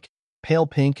deep pink, pale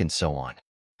pink, and so on.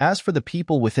 As for the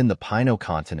people within the Pino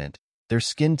continent, their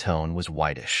skin tone was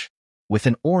whitish, with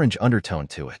an orange undertone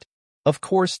to it. Of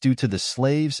course, due to the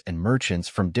slaves and merchants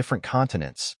from different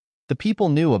continents, the people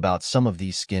knew about some of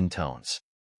these skin tones.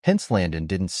 Hence Landon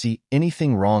didn't see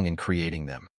anything wrong in creating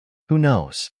them. Who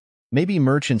knows? Maybe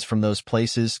merchants from those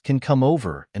places can come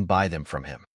over and buy them from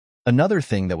him. Another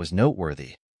thing that was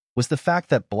noteworthy was the fact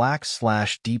that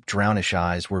black/deep brownish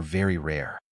eyes were very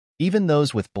rare. Even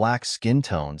those with black skin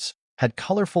tones had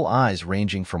colorful eyes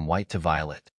ranging from white to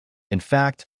violet. In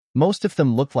fact, most of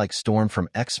them looked like Storm from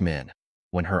X-Men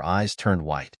when her eyes turned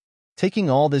white. Taking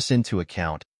all this into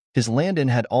account, His Landon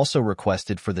had also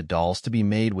requested for the dolls to be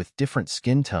made with different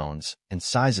skin tones and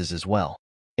sizes as well.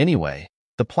 Anyway,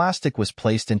 the plastic was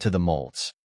placed into the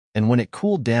molds, and when it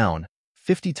cooled down,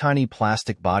 50 tiny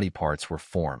plastic body parts were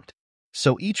formed.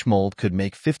 So each mold could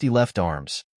make 50 left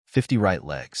arms, 50 right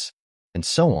legs, and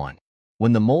so on.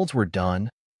 When the molds were done,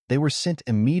 they were sent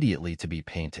immediately to be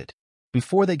painted,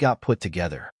 before they got put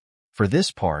together. For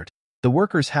this part, The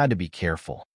workers had to be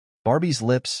careful. Barbie's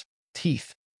lips,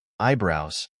 teeth,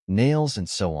 eyebrows, nails, and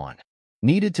so on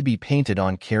needed to be painted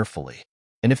on carefully.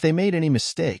 And if they made any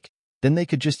mistake, then they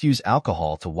could just use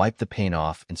alcohol to wipe the paint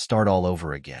off and start all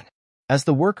over again. As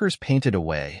the workers painted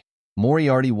away,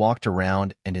 Moriarty walked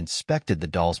around and inspected the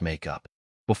doll's makeup.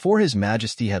 Before His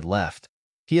Majesty had left,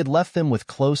 he had left them with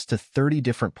close to 30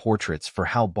 different portraits for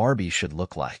how Barbie should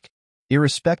look like,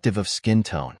 irrespective of skin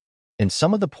tone. In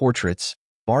some of the portraits,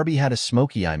 Barbie had a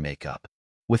smoky eye makeup,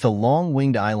 with a long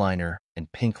winged eyeliner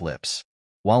and pink lips,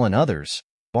 while in others,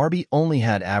 Barbie only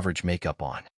had average makeup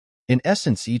on. In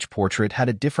essence, each portrait had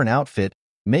a different outfit,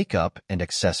 makeup, and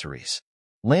accessories.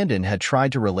 Landon had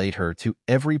tried to relate her to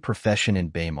every profession in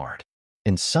Baymard.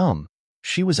 In some,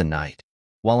 she was a knight,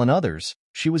 while in others,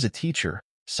 she was a teacher,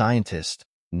 scientist,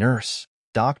 nurse,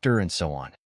 doctor, and so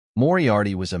on.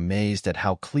 Moriarty was amazed at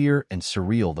how clear and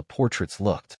surreal the portraits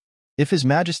looked. If His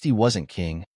Majesty wasn't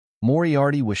king,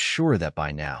 Moriarty was sure that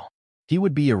by now, he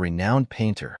would be a renowned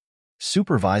painter.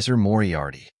 Supervisor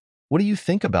Moriarty, what do you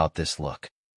think about this look?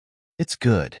 It's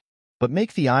good, but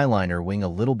make the eyeliner wing a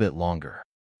little bit longer.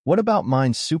 What about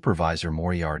mine, Supervisor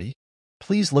Moriarty?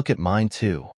 Please look at mine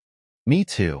too. Me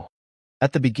too.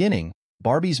 At the beginning,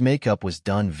 Barbie's makeup was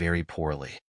done very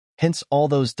poorly. Hence, all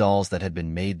those dolls that had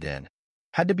been made then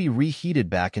had to be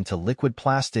reheated back into liquid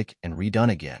plastic and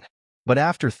redone again. But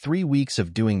after 3 weeks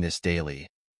of doing this daily,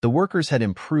 the workers had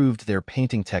improved their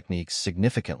painting techniques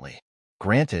significantly.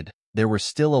 Granted, there were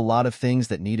still a lot of things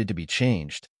that needed to be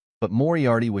changed, but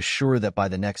Moriarty was sure that by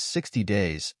the next 60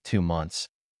 days, 2 months,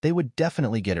 they would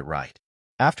definitely get it right.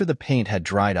 After the paint had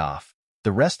dried off,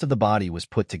 the rest of the body was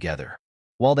put together,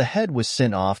 while the head was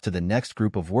sent off to the next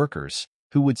group of workers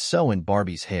who would sew in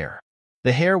Barbie's hair.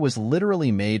 The hair was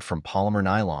literally made from polymer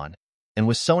nylon and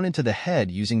was sewn into the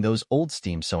head using those old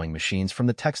steam sewing machines from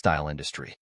the textile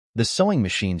industry. The sewing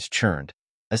machines churned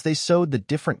as they sewed the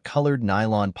different colored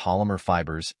nylon polymer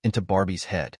fibers into Barbie's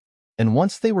head. And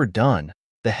once they were done,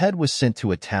 the head was sent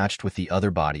to attached with the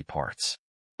other body parts.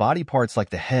 Body parts like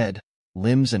the head,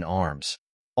 limbs, and arms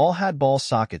all had ball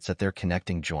sockets at their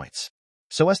connecting joints,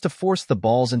 so as to force the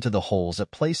balls into the holes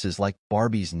at places like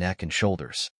Barbie's neck and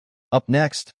shoulders. Up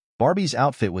next, Barbie's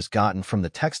outfit was gotten from the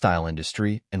textile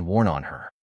industry and worn on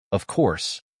her. Of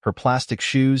course, her plastic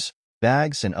shoes,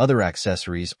 bags, and other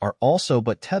accessories are also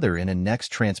but tether in a next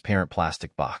transparent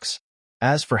plastic box.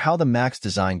 As for how the Max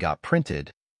design got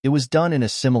printed, it was done in a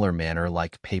similar manner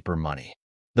like paper money.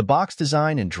 The box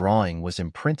design and drawing was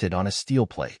imprinted on a steel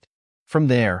plate. From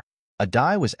there, a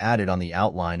die was added on the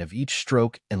outline of each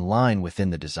stroke and line within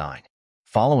the design.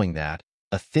 Following that,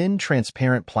 a thin,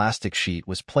 transparent plastic sheet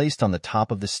was placed on the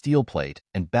top of the steel plate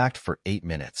and backed for 8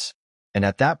 minutes. And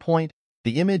at that point,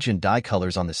 the image and dye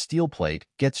colors on the steel plate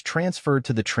gets transferred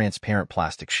to the transparent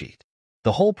plastic sheet.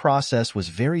 The whole process was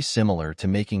very similar to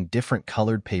making different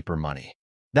colored paper money.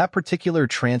 That particular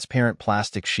transparent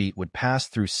plastic sheet would pass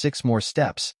through 6 more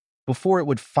steps before it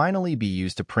would finally be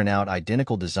used to print out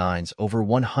identical designs over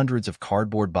 100s of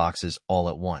cardboard boxes all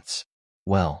at once.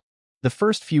 Well, the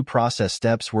first few process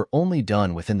steps were only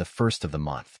done within the first of the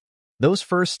month. Those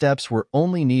first steps were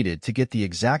only needed to get the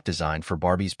exact design for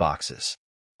Barbie's boxes.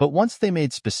 But once they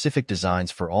made specific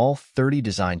designs for all 30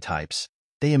 design types,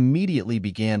 they immediately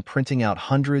began printing out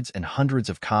hundreds and hundreds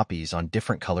of copies on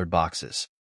different colored boxes.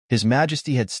 His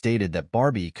Majesty had stated that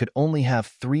Barbie could only have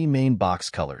 3 main box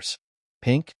colors: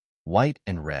 pink, white,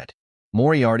 and red.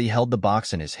 Moriarty held the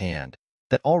box in his hand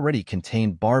that already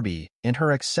contained Barbie and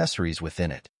her accessories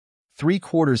within it.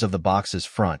 3/4 of the box's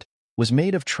front was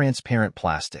made of transparent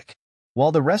plastic,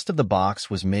 while the rest of the box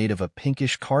was made of a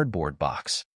pinkish cardboard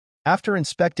box. After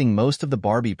inspecting most of the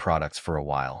Barbie products for a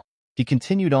while, he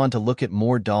continued on to look at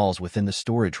more dolls within the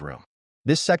storage room.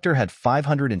 This sector had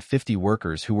 550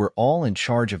 workers who were all in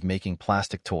charge of making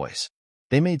plastic toys.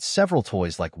 They made several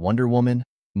toys like Wonder Woman,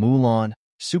 Mulan,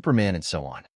 Superman, and so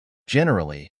on.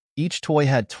 Generally, each toy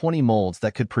had 20 molds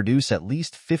that could produce at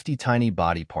least 50 tiny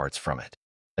body parts from it.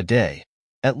 A day,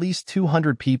 at least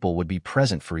 200 people would be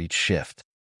present for each shift,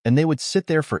 and they would sit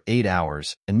there for 8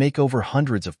 hours and make over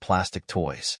hundreds of plastic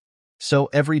toys. So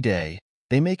every day,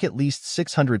 they make at least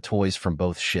 600 toys from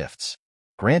both shifts.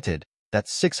 Granted, that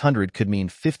 600 could mean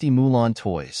 50 Mulan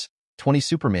toys, 20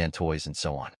 Superman toys, and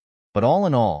so on. But all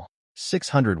in all,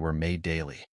 600 were made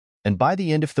daily. And by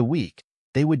the end of the week,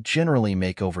 they would generally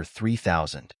make over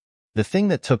 3,000. The thing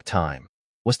that took time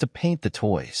was to paint the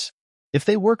toys. If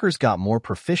the workers got more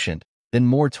proficient, then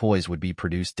more toys would be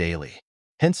produced daily.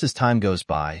 Hence, as time goes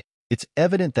by, it's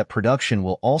evident that production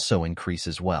will also increase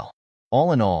as well.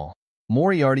 All in all,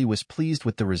 Moriarty was pleased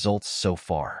with the results so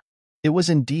far. It was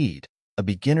indeed a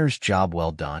beginner's job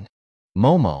well done.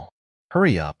 Momo,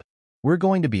 Hurry up, we're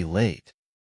going to be late,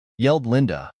 yelled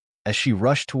Linda as she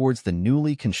rushed towards the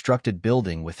newly constructed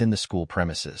building within the school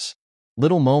premises.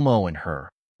 Little Momo and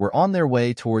her were on their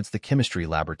way towards the chemistry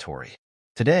laboratory.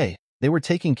 Today, they were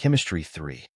taking Chemistry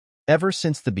 3. Ever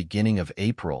since the beginning of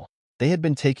April, they had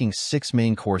been taking 6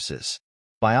 main courses.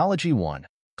 Biology 1,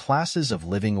 Classes of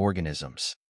Living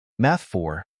Organisms. Math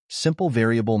 4, Simple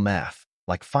Variable Math,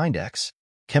 like Find X.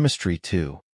 Chemistry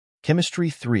 2. Chemistry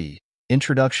 3,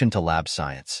 Introduction to Lab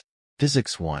Science.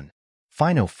 Physics 1.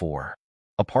 Phino 4.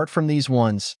 Apart from these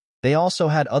ones, they also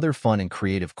had other fun and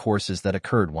creative courses that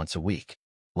occurred once a week,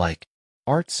 like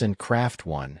Arts and Craft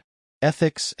 1,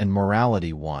 Ethics and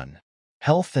Morality 1,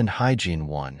 Health and Hygiene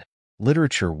 1,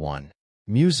 Literature 1,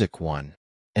 Music 1,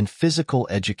 and Physical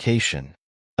Education.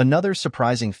 Another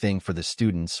surprising thing for the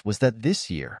students was that this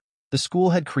year, the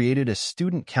school had created a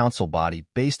student council body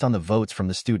based on the votes from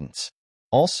the students.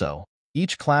 Also,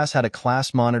 each class had a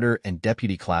class monitor and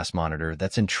deputy class monitor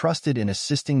that's entrusted in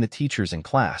assisting the teachers in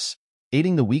class,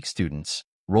 aiding the weak students,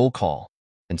 roll call,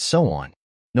 and so on.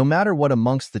 No matter what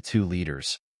amongst the two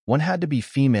leaders, one had to be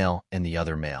female and the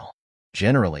other male.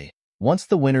 Generally, once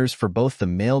the winners for both the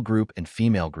male group and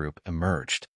female group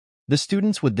emerged, the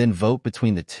students would then vote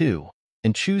between the two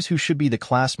and choose who should be the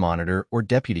class monitor or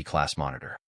deputy class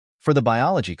monitor. For the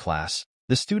biology class,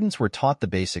 the students were taught the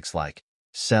basics like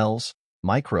cells,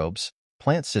 microbes,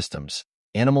 plant systems,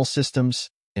 animal systems,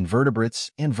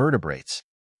 invertebrates, and vertebrates.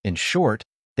 In short,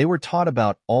 they were taught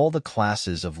about all the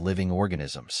classes of living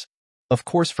organisms. Of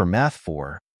course, for Math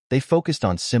 4, they focused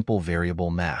on simple variable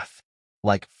math,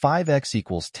 like 5x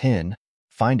equals 10,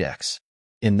 find x.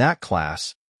 In that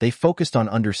class, they focused on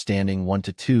understanding 1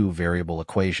 to 2 variable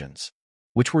equations,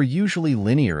 which were usually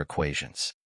linear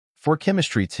equations. For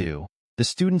Chemistry 2, the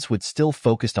students would still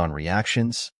focus on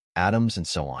reactions, atoms, and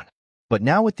so on. But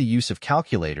now with the use of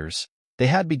calculators, they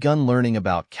had begun learning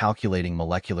about calculating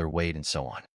molecular weight and so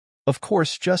on. Of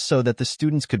course, just so that the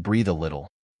students could breathe a little,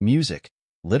 music,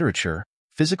 literature,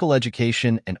 physical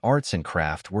education, and arts and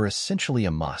craft were essentially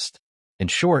a must. In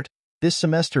short, this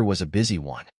semester was a busy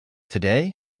one.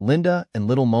 Today, Linda and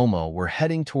little Momo were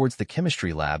heading towards the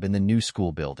chemistry lab in the new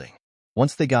school building.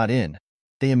 Once they got in,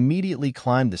 they immediately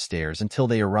climbed the stairs until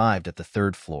they arrived at the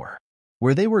 3rd floor,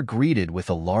 where they were greeted with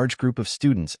a large group of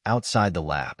students outside the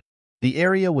lab. The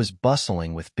area was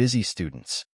bustling with busy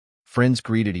students. Friends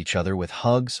greeted each other with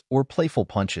hugs or playful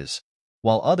punches,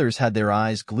 while others had their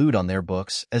eyes glued on their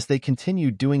books as they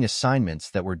continued doing assignments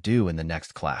that were due in the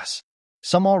next class.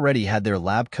 Some already had their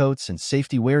lab coats and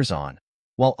safety wears on,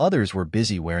 while others were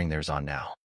busy wearing theirs on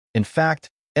now. In fact,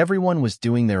 everyone was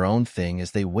doing their own thing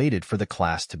as they waited for the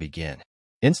class to begin.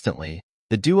 Instantly,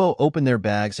 the duo opened their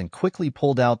bags and quickly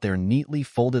pulled out their neatly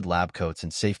folded lab coats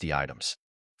and safety items.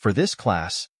 For this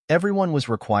class, everyone was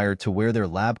required to wear their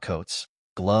lab coats,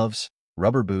 gloves,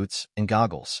 rubber boots, and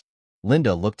goggles.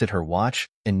 Linda looked at her watch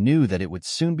and knew that it would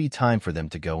soon be time for them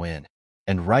to go in.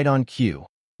 And right on cue,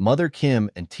 Mother Kim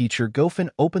and Teacher Gofin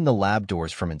opened the lab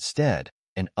doors from instead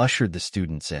and ushered the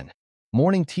students in.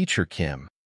 Morning, Teacher Kim.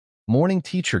 Morning,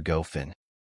 Teacher Gofin.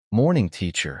 Morning,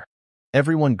 Teacher.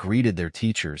 Everyone greeted their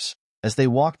teachers as they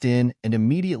walked in and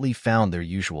immediately found their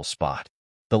usual spot.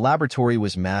 The laboratory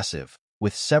was massive,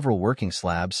 with several working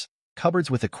slabs, cupboards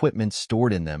with equipment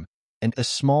stored in them, and a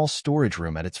small storage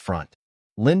room at its front.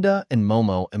 Linda and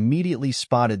Momo immediately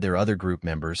spotted their other group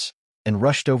members and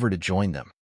rushed over to join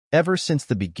them. Ever since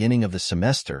the beginning of the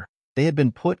semester, they had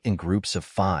been put in groups of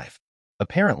 5.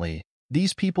 Apparently,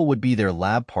 these people would be their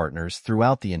lab partners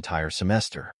throughout the entire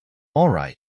semester. All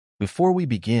right, before we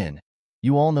begin,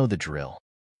 you all know the drill.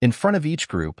 In front of each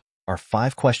group are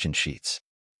 5 question sheets.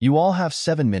 You all have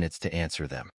 7 minutes to answer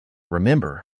them.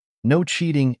 Remember, no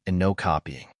cheating and no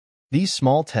copying. These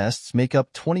small tests make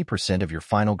up 20% of your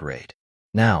final grade.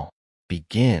 Now,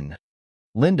 begin.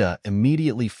 Linda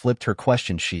immediately flipped her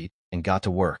question sheet and got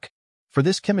to work. For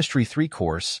this Chemistry 3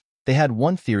 course, they had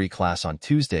 1 theory class on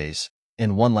Tuesdays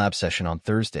and 1 lab session on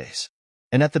Thursdays.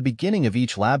 And at the beginning of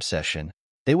each lab session,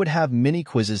 they would have mini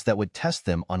quizzes that would test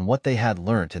them on what they had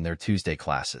learnt in their Tuesday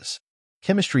classes.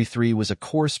 Chemistry 3 was a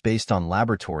course based on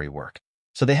laboratory work,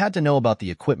 so they had to know about the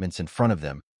equipments in front of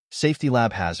them, safety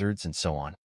lab hazards, and so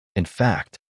on. In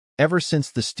fact, ever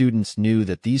since the students knew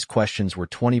that these questions were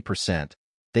 20%,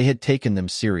 they had taken them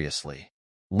seriously.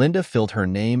 Linda filled her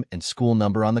name and school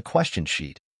number on the question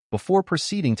sheet before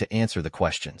proceeding to answer the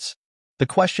questions. The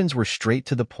questions were straight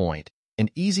to the point and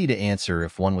easy to answer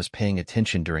if one was paying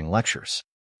attention during lectures.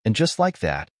 And just like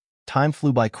that, time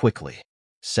flew by quickly.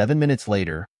 7 minutes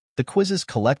later, the quizzes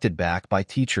collected back by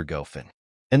Teacher Gofin,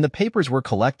 and the papers were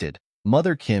collected.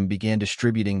 Mother Kim began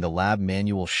distributing the lab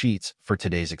manual sheets for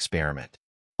today's experiment.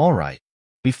 All right,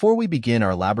 before we begin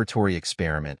our laboratory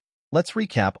experiment, let's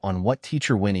recap on what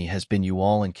Teacher Winnie has been you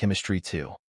all in chemistry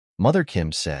too. Mother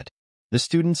Kim said. The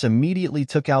students immediately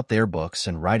took out their books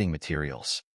and writing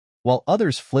materials, while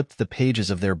others flipped the pages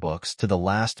of their books to the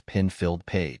last pin-filled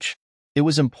page. It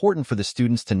was important for the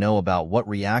students to know about what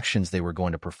reactions they were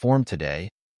going to perform today,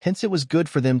 hence it was good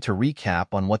for them to recap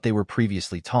on what they were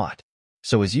previously taught.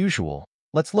 So as usual,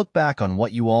 let's look back on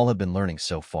what you all have been learning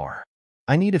so far.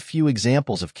 I need a few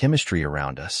examples of chemistry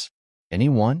around us.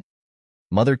 Anyone?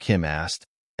 Mother Kim asked,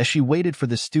 as she waited for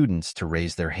the students to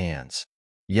raise their hands.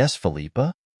 Yes,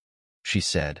 Philippa, she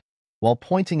said, while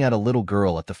pointing at a little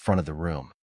girl at the front of the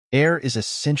room. Air is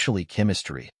essentially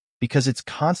chemistry, because it's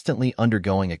constantly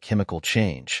undergoing a chemical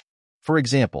change. For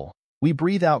example, we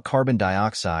breathe out carbon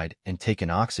dioxide and take in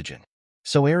oxygen,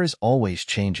 so air is always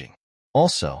changing.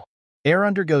 Also, air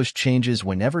undergoes changes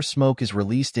whenever smoke is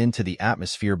released into the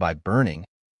atmosphere by burning,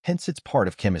 hence it's part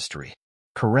of chemistry.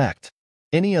 Correct.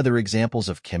 Any other examples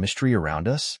of chemistry around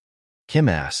us? Kim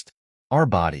asked. Our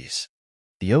bodies.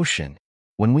 The ocean.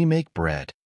 When we make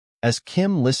bread. As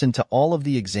Kim listened to all of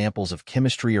the examples of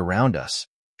chemistry around us,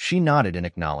 she nodded in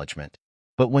acknowledgement.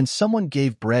 But when someone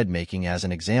gave bread making as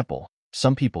an example,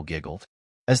 some people giggled,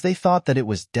 as they thought that it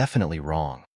was definitely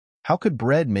wrong. How could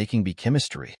bread making be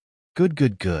chemistry?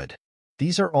 Good.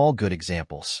 These are all good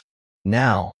examples.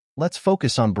 Now, let's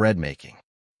focus on bread making,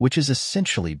 which is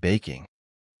essentially baking.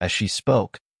 As she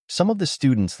spoke, some of the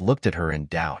students looked at her in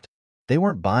doubt. They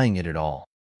weren't buying it at all.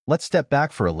 Let's step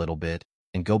back for a little bit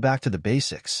and go back to the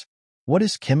basics. What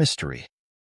is chemistry?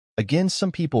 Again,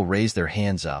 some people raised their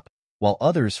hands up, while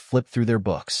others flipped through their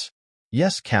books.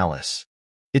 Yes, Callus.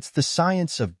 It's the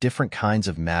science of different kinds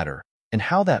of matter and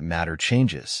how that matter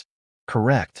changes.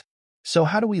 Correct. So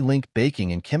how do we link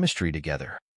baking and chemistry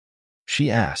together? She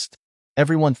asked.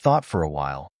 Everyone thought for a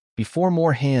while, before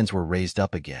more hands were raised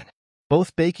up again.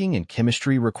 Both baking and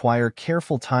chemistry require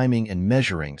careful timing and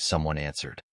measuring, someone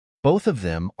answered. Both of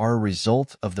them are a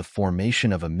result of the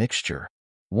formation of a mixture.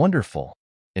 Wonderful.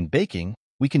 In baking,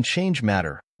 we can change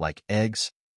matter, like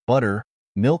eggs, butter,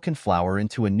 milk, and flour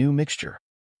into a new mixture,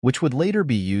 which would later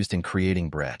be used in creating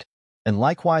bread. And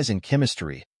likewise in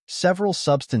chemistry, several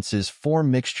substances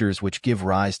form mixtures which give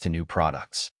rise to new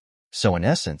products. So in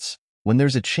essence, when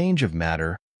there's a change of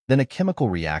matter, then a chemical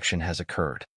reaction has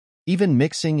occurred. Even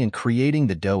mixing and creating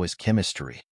the dough is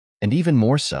chemistry. And even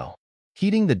more so,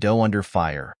 heating the dough under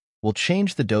fire will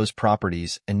change the dough's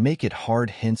properties and make it hard,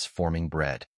 hence forming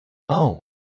bread. Oh,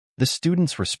 the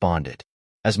students responded.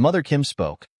 As Mother Kim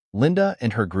spoke, Linda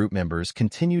and her group members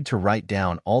continued to write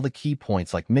down all the key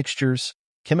points like mixtures,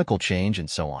 chemical change, and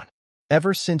so on.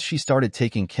 Ever since she started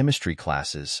taking chemistry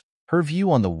classes, her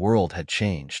view on the world had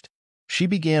changed. She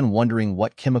began wondering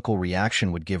what chemical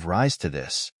reaction would give rise to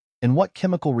this, and what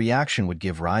chemical reaction would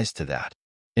give rise to that.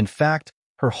 In fact,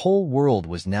 her whole world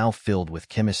was now filled with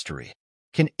chemistry.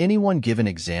 Can anyone give an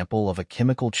example of a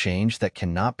chemical change that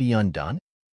cannot be undone?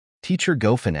 Teacher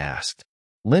Goffin asked.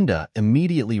 Linda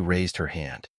immediately raised her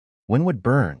hand. When wood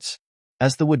burns.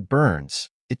 As the wood burns,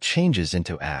 it changes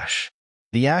into ash.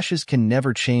 The ashes can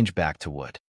never change back to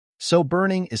wood. So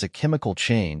burning is a chemical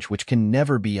change which can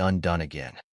never be undone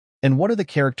again. And what are the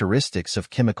characteristics of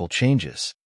chemical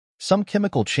changes? Some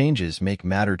chemical changes make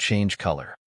matter change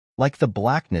color, like the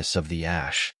blackness of the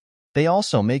ash. They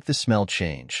also make the smell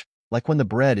change, like when the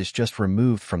bread is just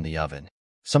removed from the oven.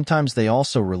 Sometimes they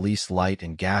also release light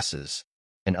and gases,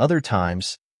 and other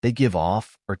times they give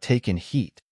off or take in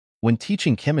heat. When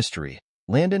teaching chemistry,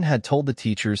 Landon had told the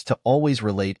teachers to always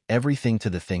relate everything to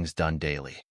the things done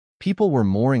daily. People were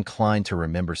more inclined to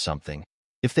remember something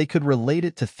if they could relate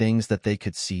it to things that they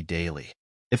could see daily.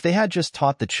 If they had just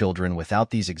taught the children without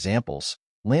these examples,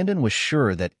 Landon was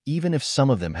sure that even if some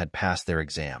of them had passed their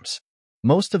exams,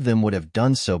 most of them would have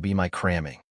done so by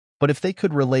cramming. But if they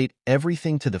could relate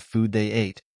everything to the food they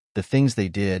ate, the things they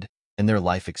did, and their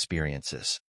life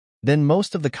experiences, then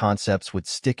most of the concepts would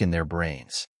stick in their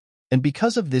brains. And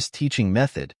because of this teaching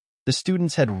method, the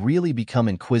students had really become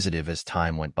inquisitive as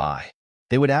time went by.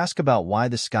 They would ask about why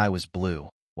the sky was blue,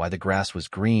 why the grass was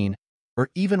green, or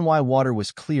even why water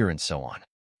was clear and so on.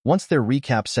 Once their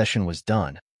recap session was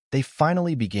done, they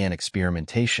finally began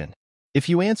experimentation. If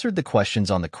you answered the questions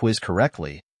on the quiz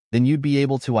correctly, then you'd be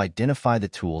able to identify the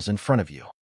tools in front of you.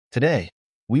 Today,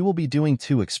 we will be doing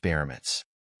 2 experiments.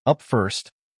 Up first,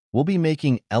 we'll be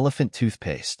making elephant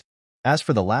toothpaste. As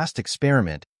for the last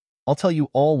experiment, I'll tell you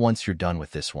all once you're done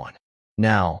with this one.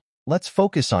 Now, let's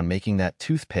focus on making that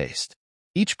toothpaste.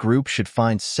 Each group should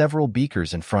find several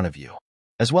beakers in front of you,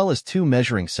 as well as 2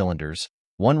 measuring cylinders,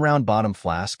 1 round bottom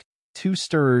flask, 2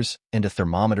 stirrers, and a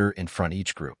thermometer in front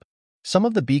each group. Some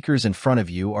of the beakers in front of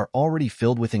you are already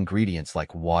filled with ingredients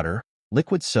like water,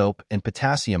 liquid soap, and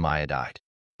potassium iodide.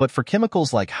 But for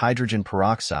chemicals like hydrogen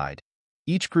peroxide,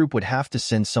 each group would have to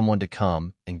send someone to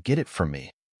come and get it from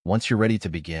me once you're ready to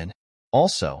begin.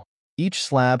 Also, each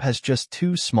slab has just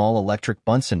 2 small electric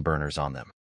Bunsen burners on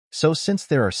them. So since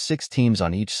there are 6 teams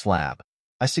on each slab,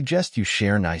 I suggest you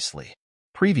share nicely.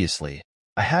 Previously,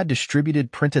 I had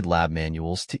distributed printed lab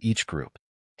manuals to each group.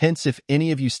 Hence, if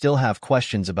any of you still have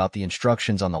questions about the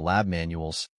instructions on the lab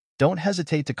manuals, don't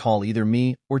hesitate to call either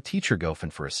me or Teacher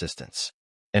Gofen for assistance.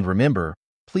 And remember,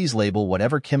 please label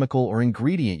whatever chemical or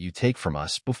ingredient you take from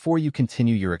us before you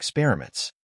continue your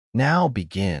experiments. Now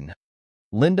begin.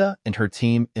 Linda and her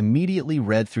team immediately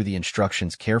read through the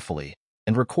instructions carefully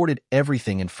and recorded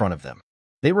everything in front of them.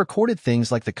 They recorded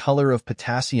things like the color of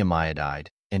potassium iodide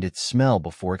and its smell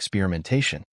before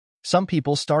experimentation. Some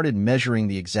people started measuring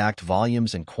the exact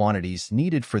volumes and quantities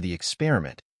needed for the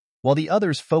experiment, while the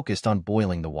others focused on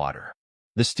boiling the water.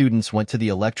 The students went to the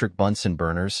electric Bunsen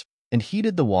burners and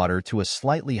heated the water to a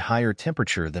slightly higher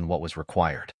temperature than what was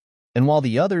required. And while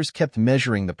the others kept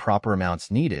measuring the proper amounts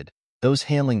needed, those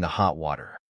handling the hot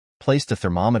water placed a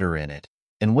thermometer in it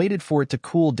and waited for it to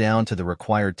cool down to the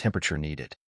required temperature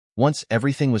needed. Once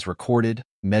everything was recorded,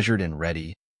 measured, and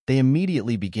ready, they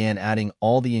immediately began adding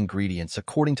all the ingredients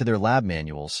according to their lab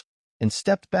manuals and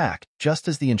stepped back just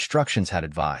as the instructions had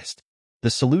advised. The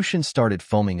solution started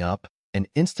foaming up and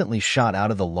instantly shot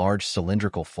out of the large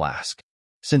cylindrical flask.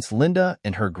 Since Linda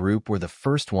and her group were the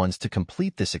first ones to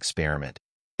complete this experiment,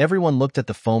 everyone looked at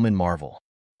the foam in marvel.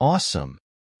 Awesome!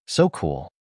 So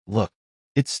cool. Look,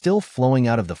 it's still flowing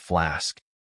out of the flask.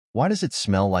 Why does it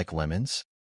smell like lemons?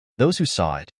 Those who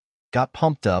saw it got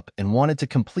pumped up and wanted to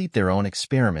complete their own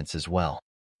experiments as well.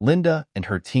 Linda and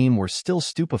her team were still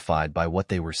stupefied by what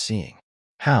they were seeing.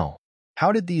 How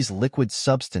did these liquid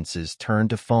substances turn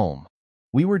to foam?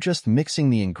 We were just mixing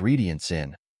the ingredients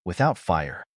in, without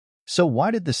fire. So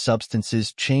why did the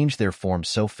substances change their form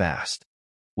so fast?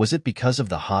 Was it because of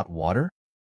the hot water?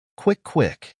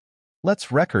 Quick!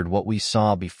 Let's record what we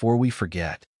saw before we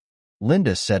forget,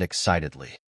 Linda said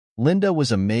excitedly. Linda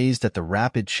was amazed at the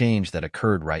rapid change that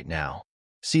occurred right now.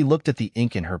 She looked at the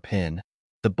ink in her pen,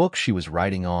 the book she was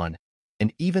writing on,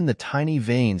 and even the tiny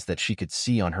veins that she could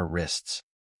see on her wrists.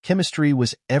 Chemistry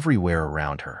was everywhere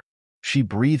around her. She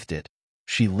breathed it,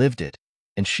 she lived it,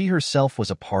 and she herself was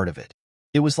a part of it.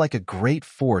 It was like a great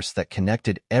force that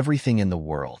connected everything in the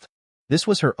world. This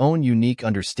was her own unique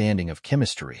understanding of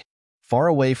chemistry. Far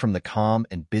away from the calm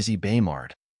and busy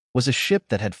Baymard was a ship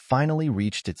that had finally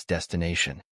reached its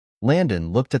destination.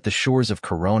 Landon looked at the shores of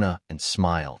Corona and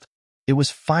smiled. It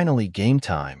was finally game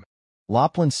time.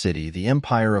 Lapland City, the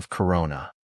empire of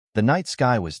Corona. The night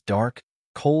sky was dark,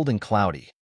 cold, and cloudy.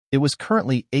 It was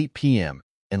currently 8 p.m.,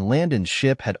 and Landon's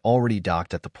ship had already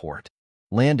docked at the port.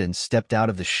 Landon stepped out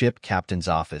of the ship captain's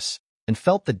office and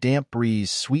felt the damp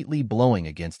breeze sweetly blowing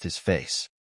against his face.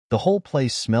 The whole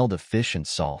place smelled of fish and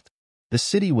salt. The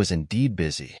city was indeed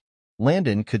busy.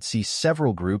 Landon could see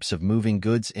several groups of moving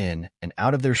goods in and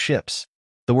out of their ships.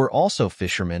 There were also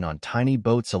fishermen on tiny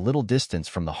boats a little distance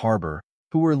from the harbor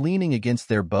who were leaning against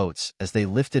their boats as they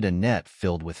lifted a net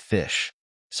filled with fish.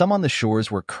 Some on the shores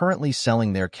were currently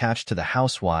selling their catch to the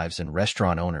housewives and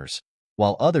restaurant owners,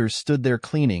 while others stood there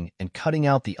cleaning and cutting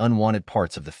out the unwanted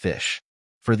parts of the fish.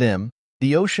 For them,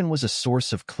 the ocean was a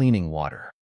source of cleaning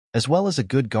water, as well as a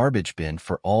good garbage bin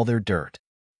for all their dirt.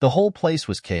 The whole place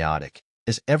was chaotic,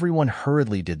 as everyone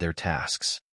hurriedly did their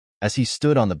tasks. As he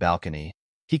stood on the balcony,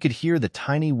 he could hear the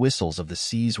tiny whistles of the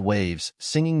sea's waves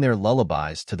singing their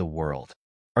lullabies to the world.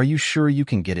 "Are you sure you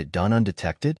can get it done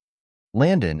undetected?"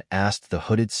 Landon asked the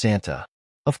hooded Santa.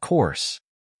 "Of course.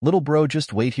 Little bro,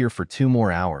 just wait here for 2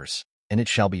 more hours, and it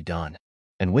shall be done."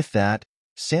 And with that,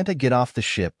 Santa got off the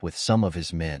ship with some of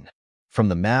his men. From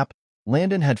the map,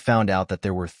 Landon had found out that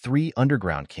there were 3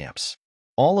 underground camps.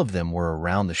 All of them were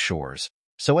around the shores,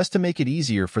 so as to make it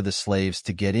easier for the slaves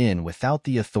to get in without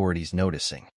the authorities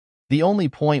noticing. The only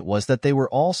point was that they were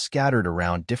all scattered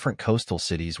around different coastal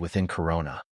cities within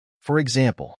Corona. For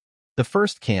example, the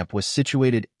first camp was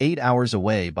situated 8 hours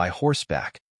away by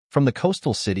horseback from the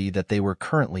coastal city that they were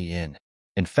currently in.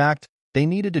 In fact, they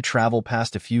needed to travel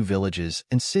past a few villages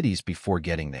and cities before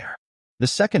getting there. The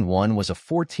second one was a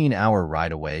 14-hour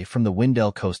ride away from the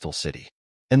Windell coastal city.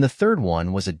 And the third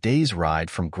one was a day's ride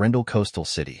from Grendel coastal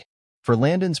city. For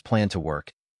Landon's plan to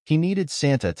work, he needed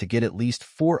Santa to get at least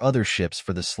 4 other ships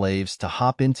for the slaves to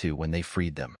hop into when they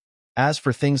freed them. As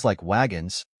for things like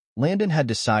wagons, Landon had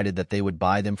decided that they would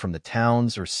buy them from the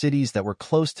towns or cities that were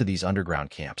close to these underground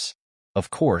camps. Of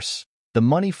course, the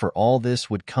money for all this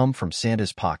would come from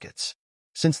Santa's pockets.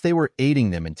 Since they were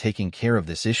aiding them in taking care of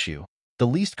this issue, the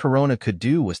least Corona could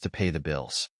do was to pay the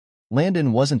bills.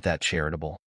 Landon wasn't that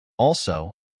charitable.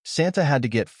 Also, Santa had to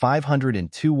get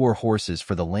 502 war horses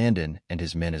for the Landon and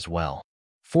his men as well.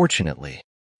 Fortunately,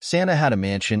 Santa had a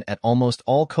mansion at almost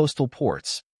all coastal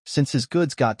ports, since his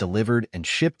goods got delivered and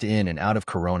shipped in and out of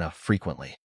Corona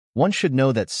frequently. One should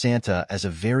know that Santa, as a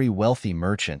very wealthy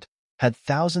merchant, had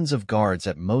thousands of guards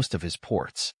at most of his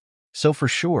ports. So for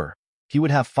sure, he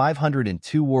would have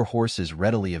 502 war horses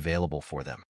readily available for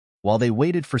them. While they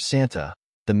waited for Santa,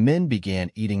 the men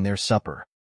began eating their supper.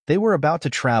 They were about to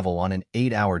travel on an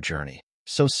 8-hour journey,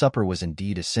 so supper was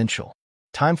indeed essential.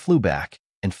 Time flew back,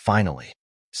 and finally,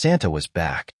 Santa was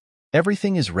back.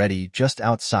 Everything is ready just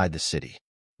outside the city.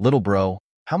 Little bro,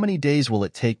 how many days will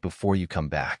it take before you come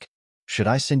back? Should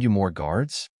I send you more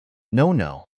guards?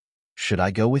 No. Should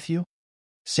I go with you?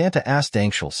 Santa asked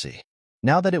anxiously.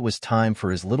 Now that it was time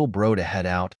for his little bro to head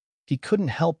out, he couldn't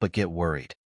help but get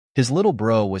worried. His little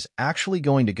bro was actually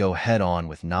going to go head-on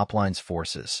with Nopline's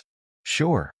forces.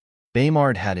 Sure,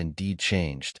 Baymard had indeed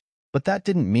changed, but that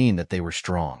didn't mean that they were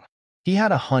strong. He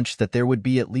had a hunch that there would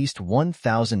be at least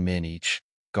 1,000 men each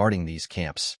guarding these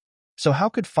camps. So how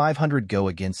could 500 go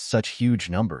against such huge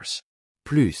numbers?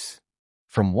 Plus.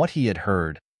 From what he had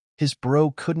heard, his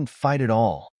bro couldn't fight at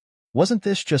all. Wasn't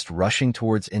this just rushing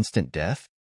towards instant death?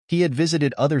 He had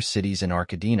visited other cities in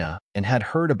Arcadina and had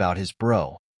heard about his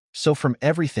bro, so from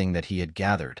everything that he had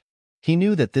gathered, he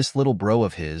knew that this little bro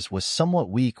of his was somewhat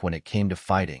weak when it came to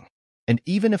fighting. And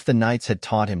even if the knights had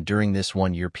taught him during this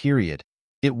 1-year period,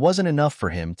 it wasn't enough for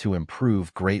him to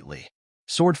improve greatly.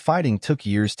 Sword fighting took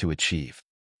years to achieve.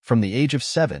 From the age of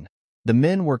 7, the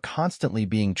men were constantly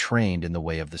being trained in the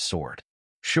way of the sword.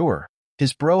 Sure,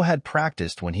 his bro had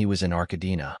practiced when he was in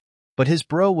Arcadina, but his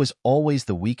bro was always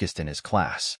the weakest in his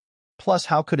class. Plus,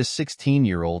 how could a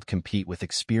 16-year-old compete with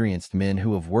experienced men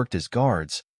who have worked as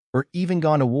guards or even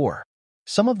gone to war?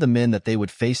 Some of the men that they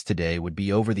would face today would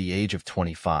be over the age of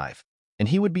 25, and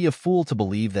he would be a fool to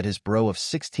believe that his bro of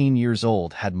 16 years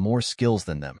old had more skills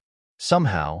than them.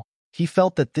 Somehow, he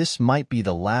felt that this might be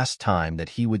the last time that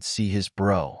he would see his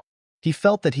bro. He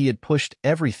felt that he had pushed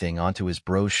everything onto his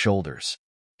bro's shoulders.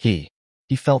 He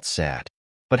felt sad.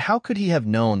 But how could he have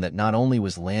known that not only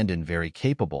was Landon very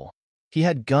capable, he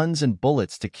had guns and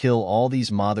bullets to kill all these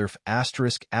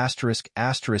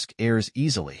heirs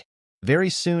easily? Very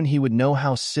soon he would know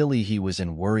how silly he was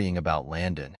in worrying about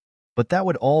Landon. But that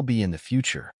would all be in the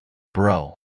future.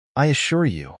 Bro, I assure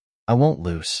you, I won't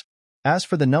lose. As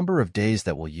for the number of days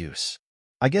that we'll use,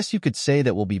 I guess you could say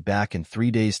that we'll be back in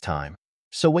 3 days' time,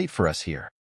 so wait for us here.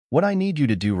 What I need you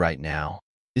to do right now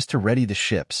is to ready the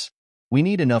ships. We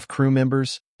need enough crew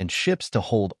members and ships to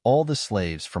hold all the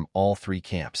slaves from all 3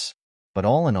 camps. But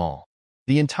all in all,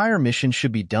 the entire mission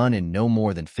should be done in no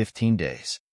more than 15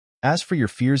 days. As for your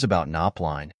fears about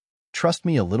Nopline, trust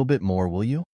me a little bit more, will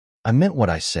you? I meant what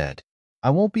I said. I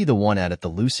won't be the one at the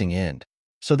losing end,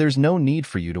 so there's no need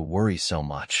for you to worry so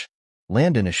much.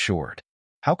 Landon assured.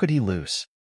 How could he lose?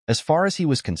 As far as he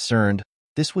was concerned,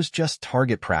 this was just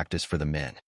target practice for the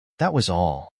men. That was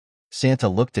all. Santa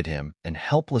looked at him and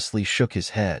helplessly shook his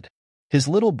head. His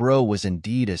little bro was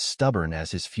indeed as stubborn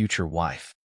as his future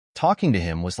wife. Talking to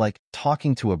him was like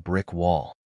talking to a brick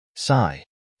wall. Sigh.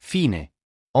 Fine.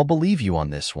 I'll believe you on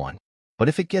this one, but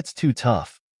if it gets too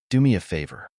tough, do me a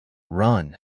favor.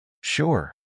 Run.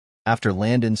 Sure. After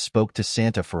Landon spoke to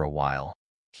Santa for a while,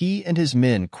 he and his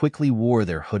men quickly wore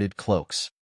their hooded cloaks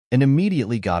and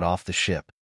immediately got off the ship.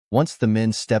 Once the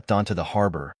men stepped onto the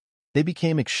harbor, they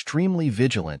became extremely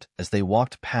vigilant as they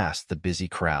walked past the busy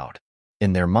crowd.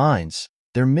 In their minds,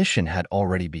 their mission had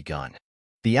already begun.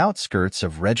 The outskirts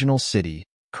of regional city,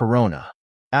 Corona.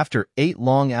 After 8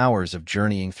 long hours of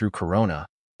journeying through Corona,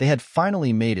 they had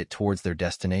finally made it towards their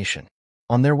destination.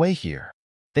 On their way here,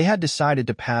 they had decided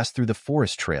to pass through the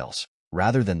forest trails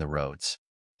rather than the roads.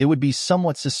 It would be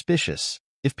somewhat suspicious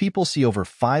if people see over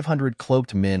 500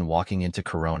 cloaked men walking into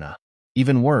Corona.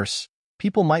 Even worse,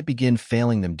 people might begin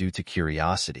failing them due to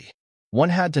curiosity. One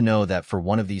had to know that for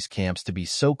one of these camps to be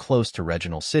so close to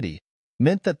regional city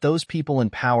meant that those people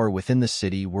in power within the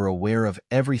city were aware of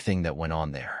everything that went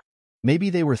on there.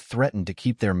 Maybe they were threatened to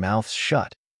keep their mouths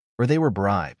shut, or they were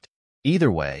bribed.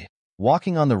 Either way,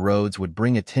 walking on the roads would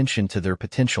bring attention to their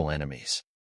potential enemies.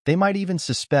 They might even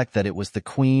suspect that it was the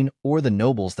queen or the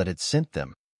nobles that had sent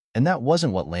them, and that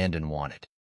wasn't what Landon wanted.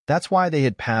 That's why they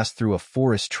had passed through a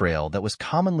forest trail that was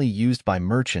commonly used by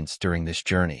merchants during this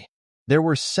journey. There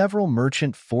were several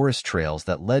merchant forest trails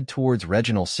that led towards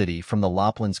regional city from the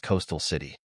Lopland's coastal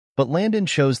city. But Landon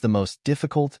chose the most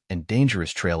difficult and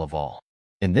dangerous trail of all.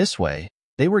 In this way,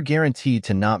 They were guaranteed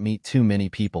to not meet too many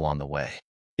people on the way.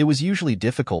 It was usually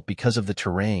difficult because of the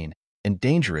terrain and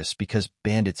dangerous because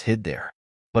bandits hid there.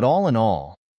 But all in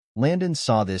all, Landon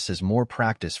saw this as more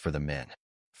practice for the men.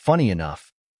 Funny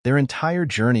enough, their entire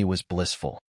journey was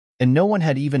blissful, and no one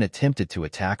had even attempted to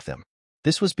attack them.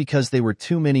 This was because they were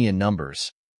too many in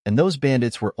numbers, and those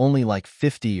bandits were only like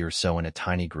 50 or so in a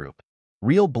tiny group.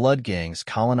 Real blood gangs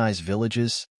colonized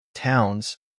villages,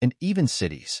 towns, and even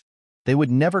cities. They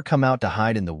would never come out to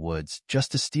hide in the woods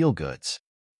just to steal goods.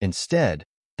 Instead,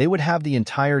 they would have the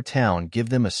entire town give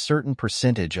them a certain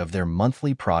percentage of their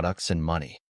monthly products and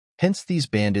money. Hence, these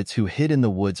bandits who hid in the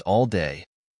woods all day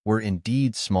were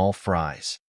indeed small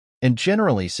fries. And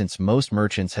generally, since most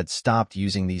merchants had stopped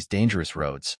using these dangerous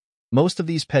roads, most of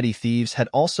these petty thieves had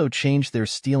also changed their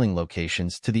stealing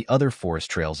locations to the other forest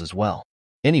trails as well.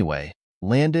 Anyway,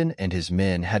 Landon and his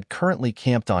men had currently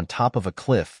camped on top of a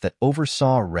cliff that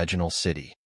oversaw Regional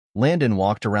City. Landon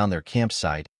walked around their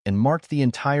campsite and marked the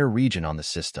entire region on the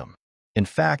system. In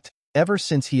fact, ever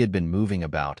since he had been moving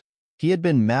about, he had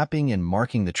been mapping and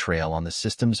marking the trail on the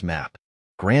system's map.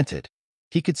 Granted,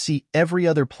 he could see every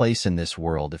other place in this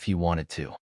world if he wanted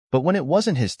to. But when it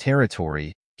wasn't his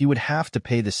territory, he would have to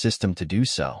pay the system to do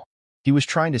so. He was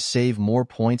trying to save more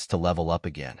points to level up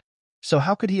again. So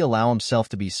how could he allow himself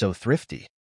to be so thrifty?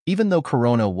 Even though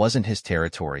Corona wasn't his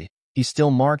territory, he still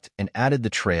marked and added the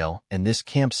trail and this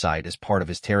campsite as part of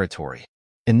his territory.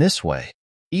 In this way,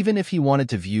 even if he wanted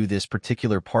to view this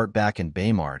particular part back in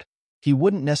Baymard, he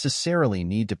wouldn't necessarily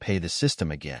need to pay the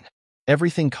system again.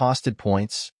 Everything costed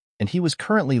points, and he was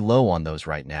currently low on those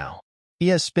right now. He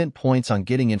has spent points on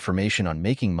getting information on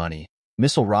making money,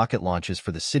 missile rocket launches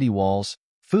for the city walls,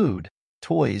 food,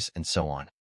 toys, and so on.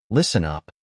 Listen up.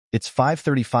 It's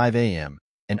 5:35 a.m.,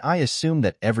 and I assume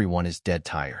that everyone is dead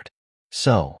tired.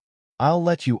 So, I'll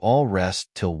let you all rest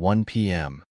till 1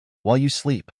 p.m. While you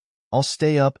sleep, I'll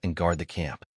stay up and guard the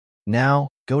camp. Now,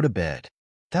 go to bed.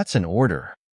 That's an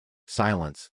order.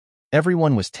 Silence.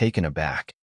 Everyone was taken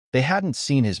aback. They hadn't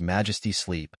seen His Majesty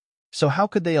sleep, so how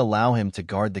could they allow him to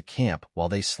guard the camp while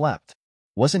they slept?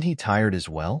 Wasn't he tired as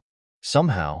well?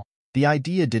 Somehow, the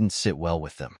idea didn't sit well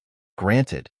with them.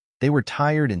 Granted, they were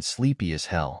tired and sleepy as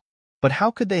hell. But how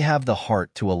could they have the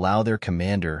heart to allow their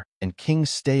commander and king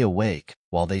stay awake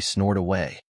while they snored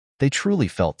away? They truly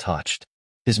felt touched.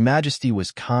 His Majesty was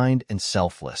kind and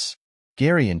selfless.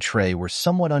 Gary and Trey were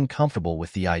somewhat uncomfortable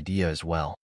with the idea as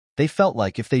well. They felt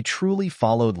like if they truly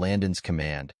followed Landon's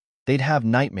command, they'd have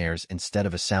nightmares instead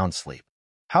of a sound sleep.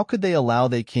 How could they allow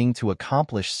their king to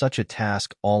accomplish such a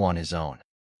task all on his own?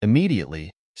 Immediately,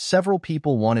 several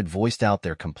people voiced out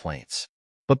their complaints.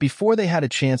 But before they had a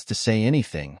chance to say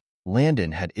anything,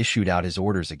 Landon had issued out his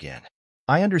orders again.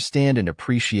 I understand and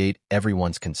appreciate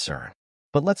everyone's concern.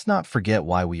 But let's not forget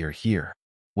why we are here.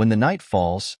 When the night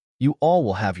falls, you all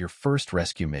will have your first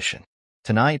rescue mission.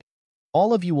 Tonight,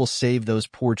 all of you will save those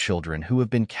poor children who have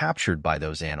been captured by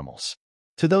those animals.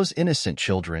 To those innocent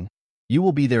children, you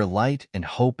will be their light and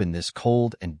hope in this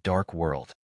cold and dark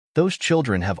world. Those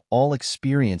children have all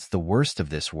experienced the worst of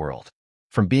this world,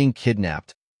 from being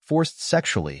kidnapped, forced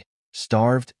sexually,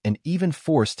 starved, and even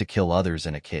forced to kill others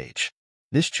in a cage.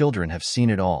 These children have seen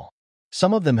it all.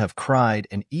 Some of them have cried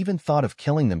and even thought of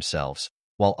killing themselves,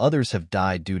 while others have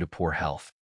died due to poor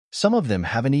health. Some of them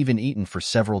haven't even eaten for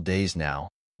several days now,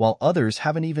 while others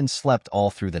haven't even slept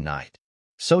all through the night.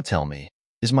 So tell me,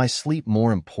 is my sleep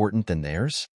more important than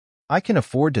theirs? I can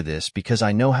afford to this because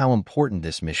I know how important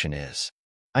this mission is.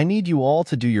 I need you all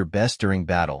to do your best during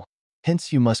battle,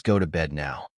 hence you must go to bed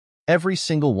now. Every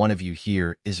single one of you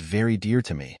here is very dear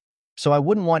to me, so I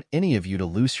wouldn't want any of you to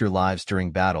lose your lives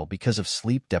during battle because of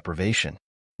sleep deprivation.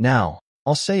 Now,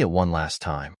 I'll say it one last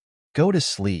time. Go to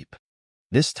sleep.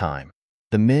 This time,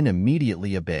 the men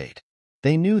immediately obeyed.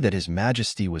 They knew that His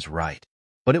Majesty was right,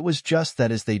 but it was just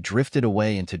that as they drifted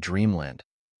away into dreamland,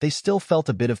 they still felt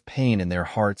a bit of pain in their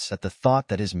hearts at the thought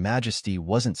that His Majesty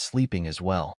wasn't sleeping as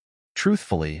well.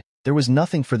 Truthfully, there was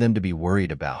nothing for them to be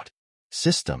worried about.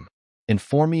 System,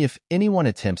 inform me if anyone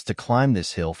attempts to climb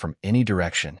this hill from any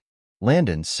direction,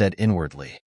 Landon said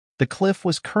inwardly. The cliff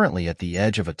was currently at the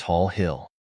edge of a tall hill,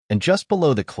 and just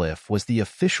below the cliff was the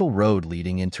official road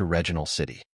leading into Regional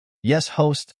City. Yes,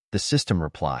 host, the system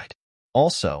replied.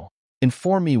 Also,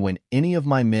 inform me when any of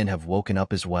my men have woken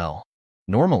up as well.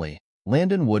 Normally,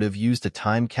 Landon would have used a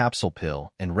time capsule pill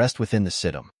and rest within the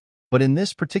system, but in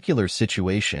this particular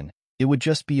situation, it would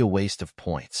just be a waste of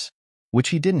points, which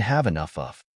he didn't have enough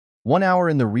of. 1 hour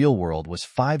in the real world was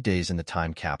 5 days in the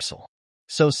time capsule.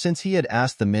 So since he had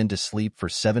asked the men to sleep for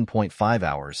 7.5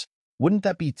 hours, wouldn't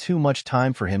that be too much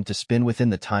time for him to spend within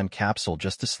the time capsule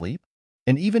just to sleep?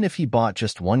 And even if he bought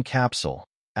just one capsule,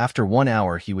 After 1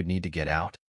 hour, he would need to get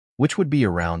out, which would be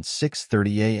around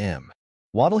 6:30 a.m.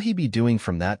 What'll he be doing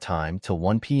from that time till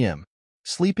 1 p.m.?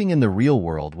 Sleeping in the real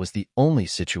world was the only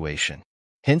situation.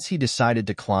 Hence, he decided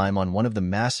to climb on one of the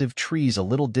massive trees a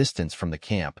little distance from the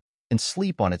camp and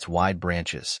sleep on its wide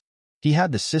branches. He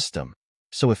had the system,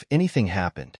 so if anything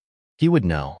happened, he would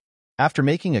know. After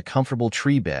making a comfortable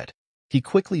tree bed, he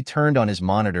quickly turned on his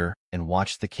monitor and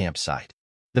watched the campsite.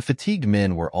 The fatigued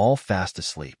men were all fast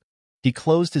asleep. He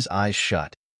closed his eyes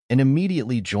shut and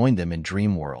immediately joined them in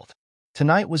dream world.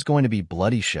 Tonight was going to be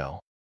bloody show.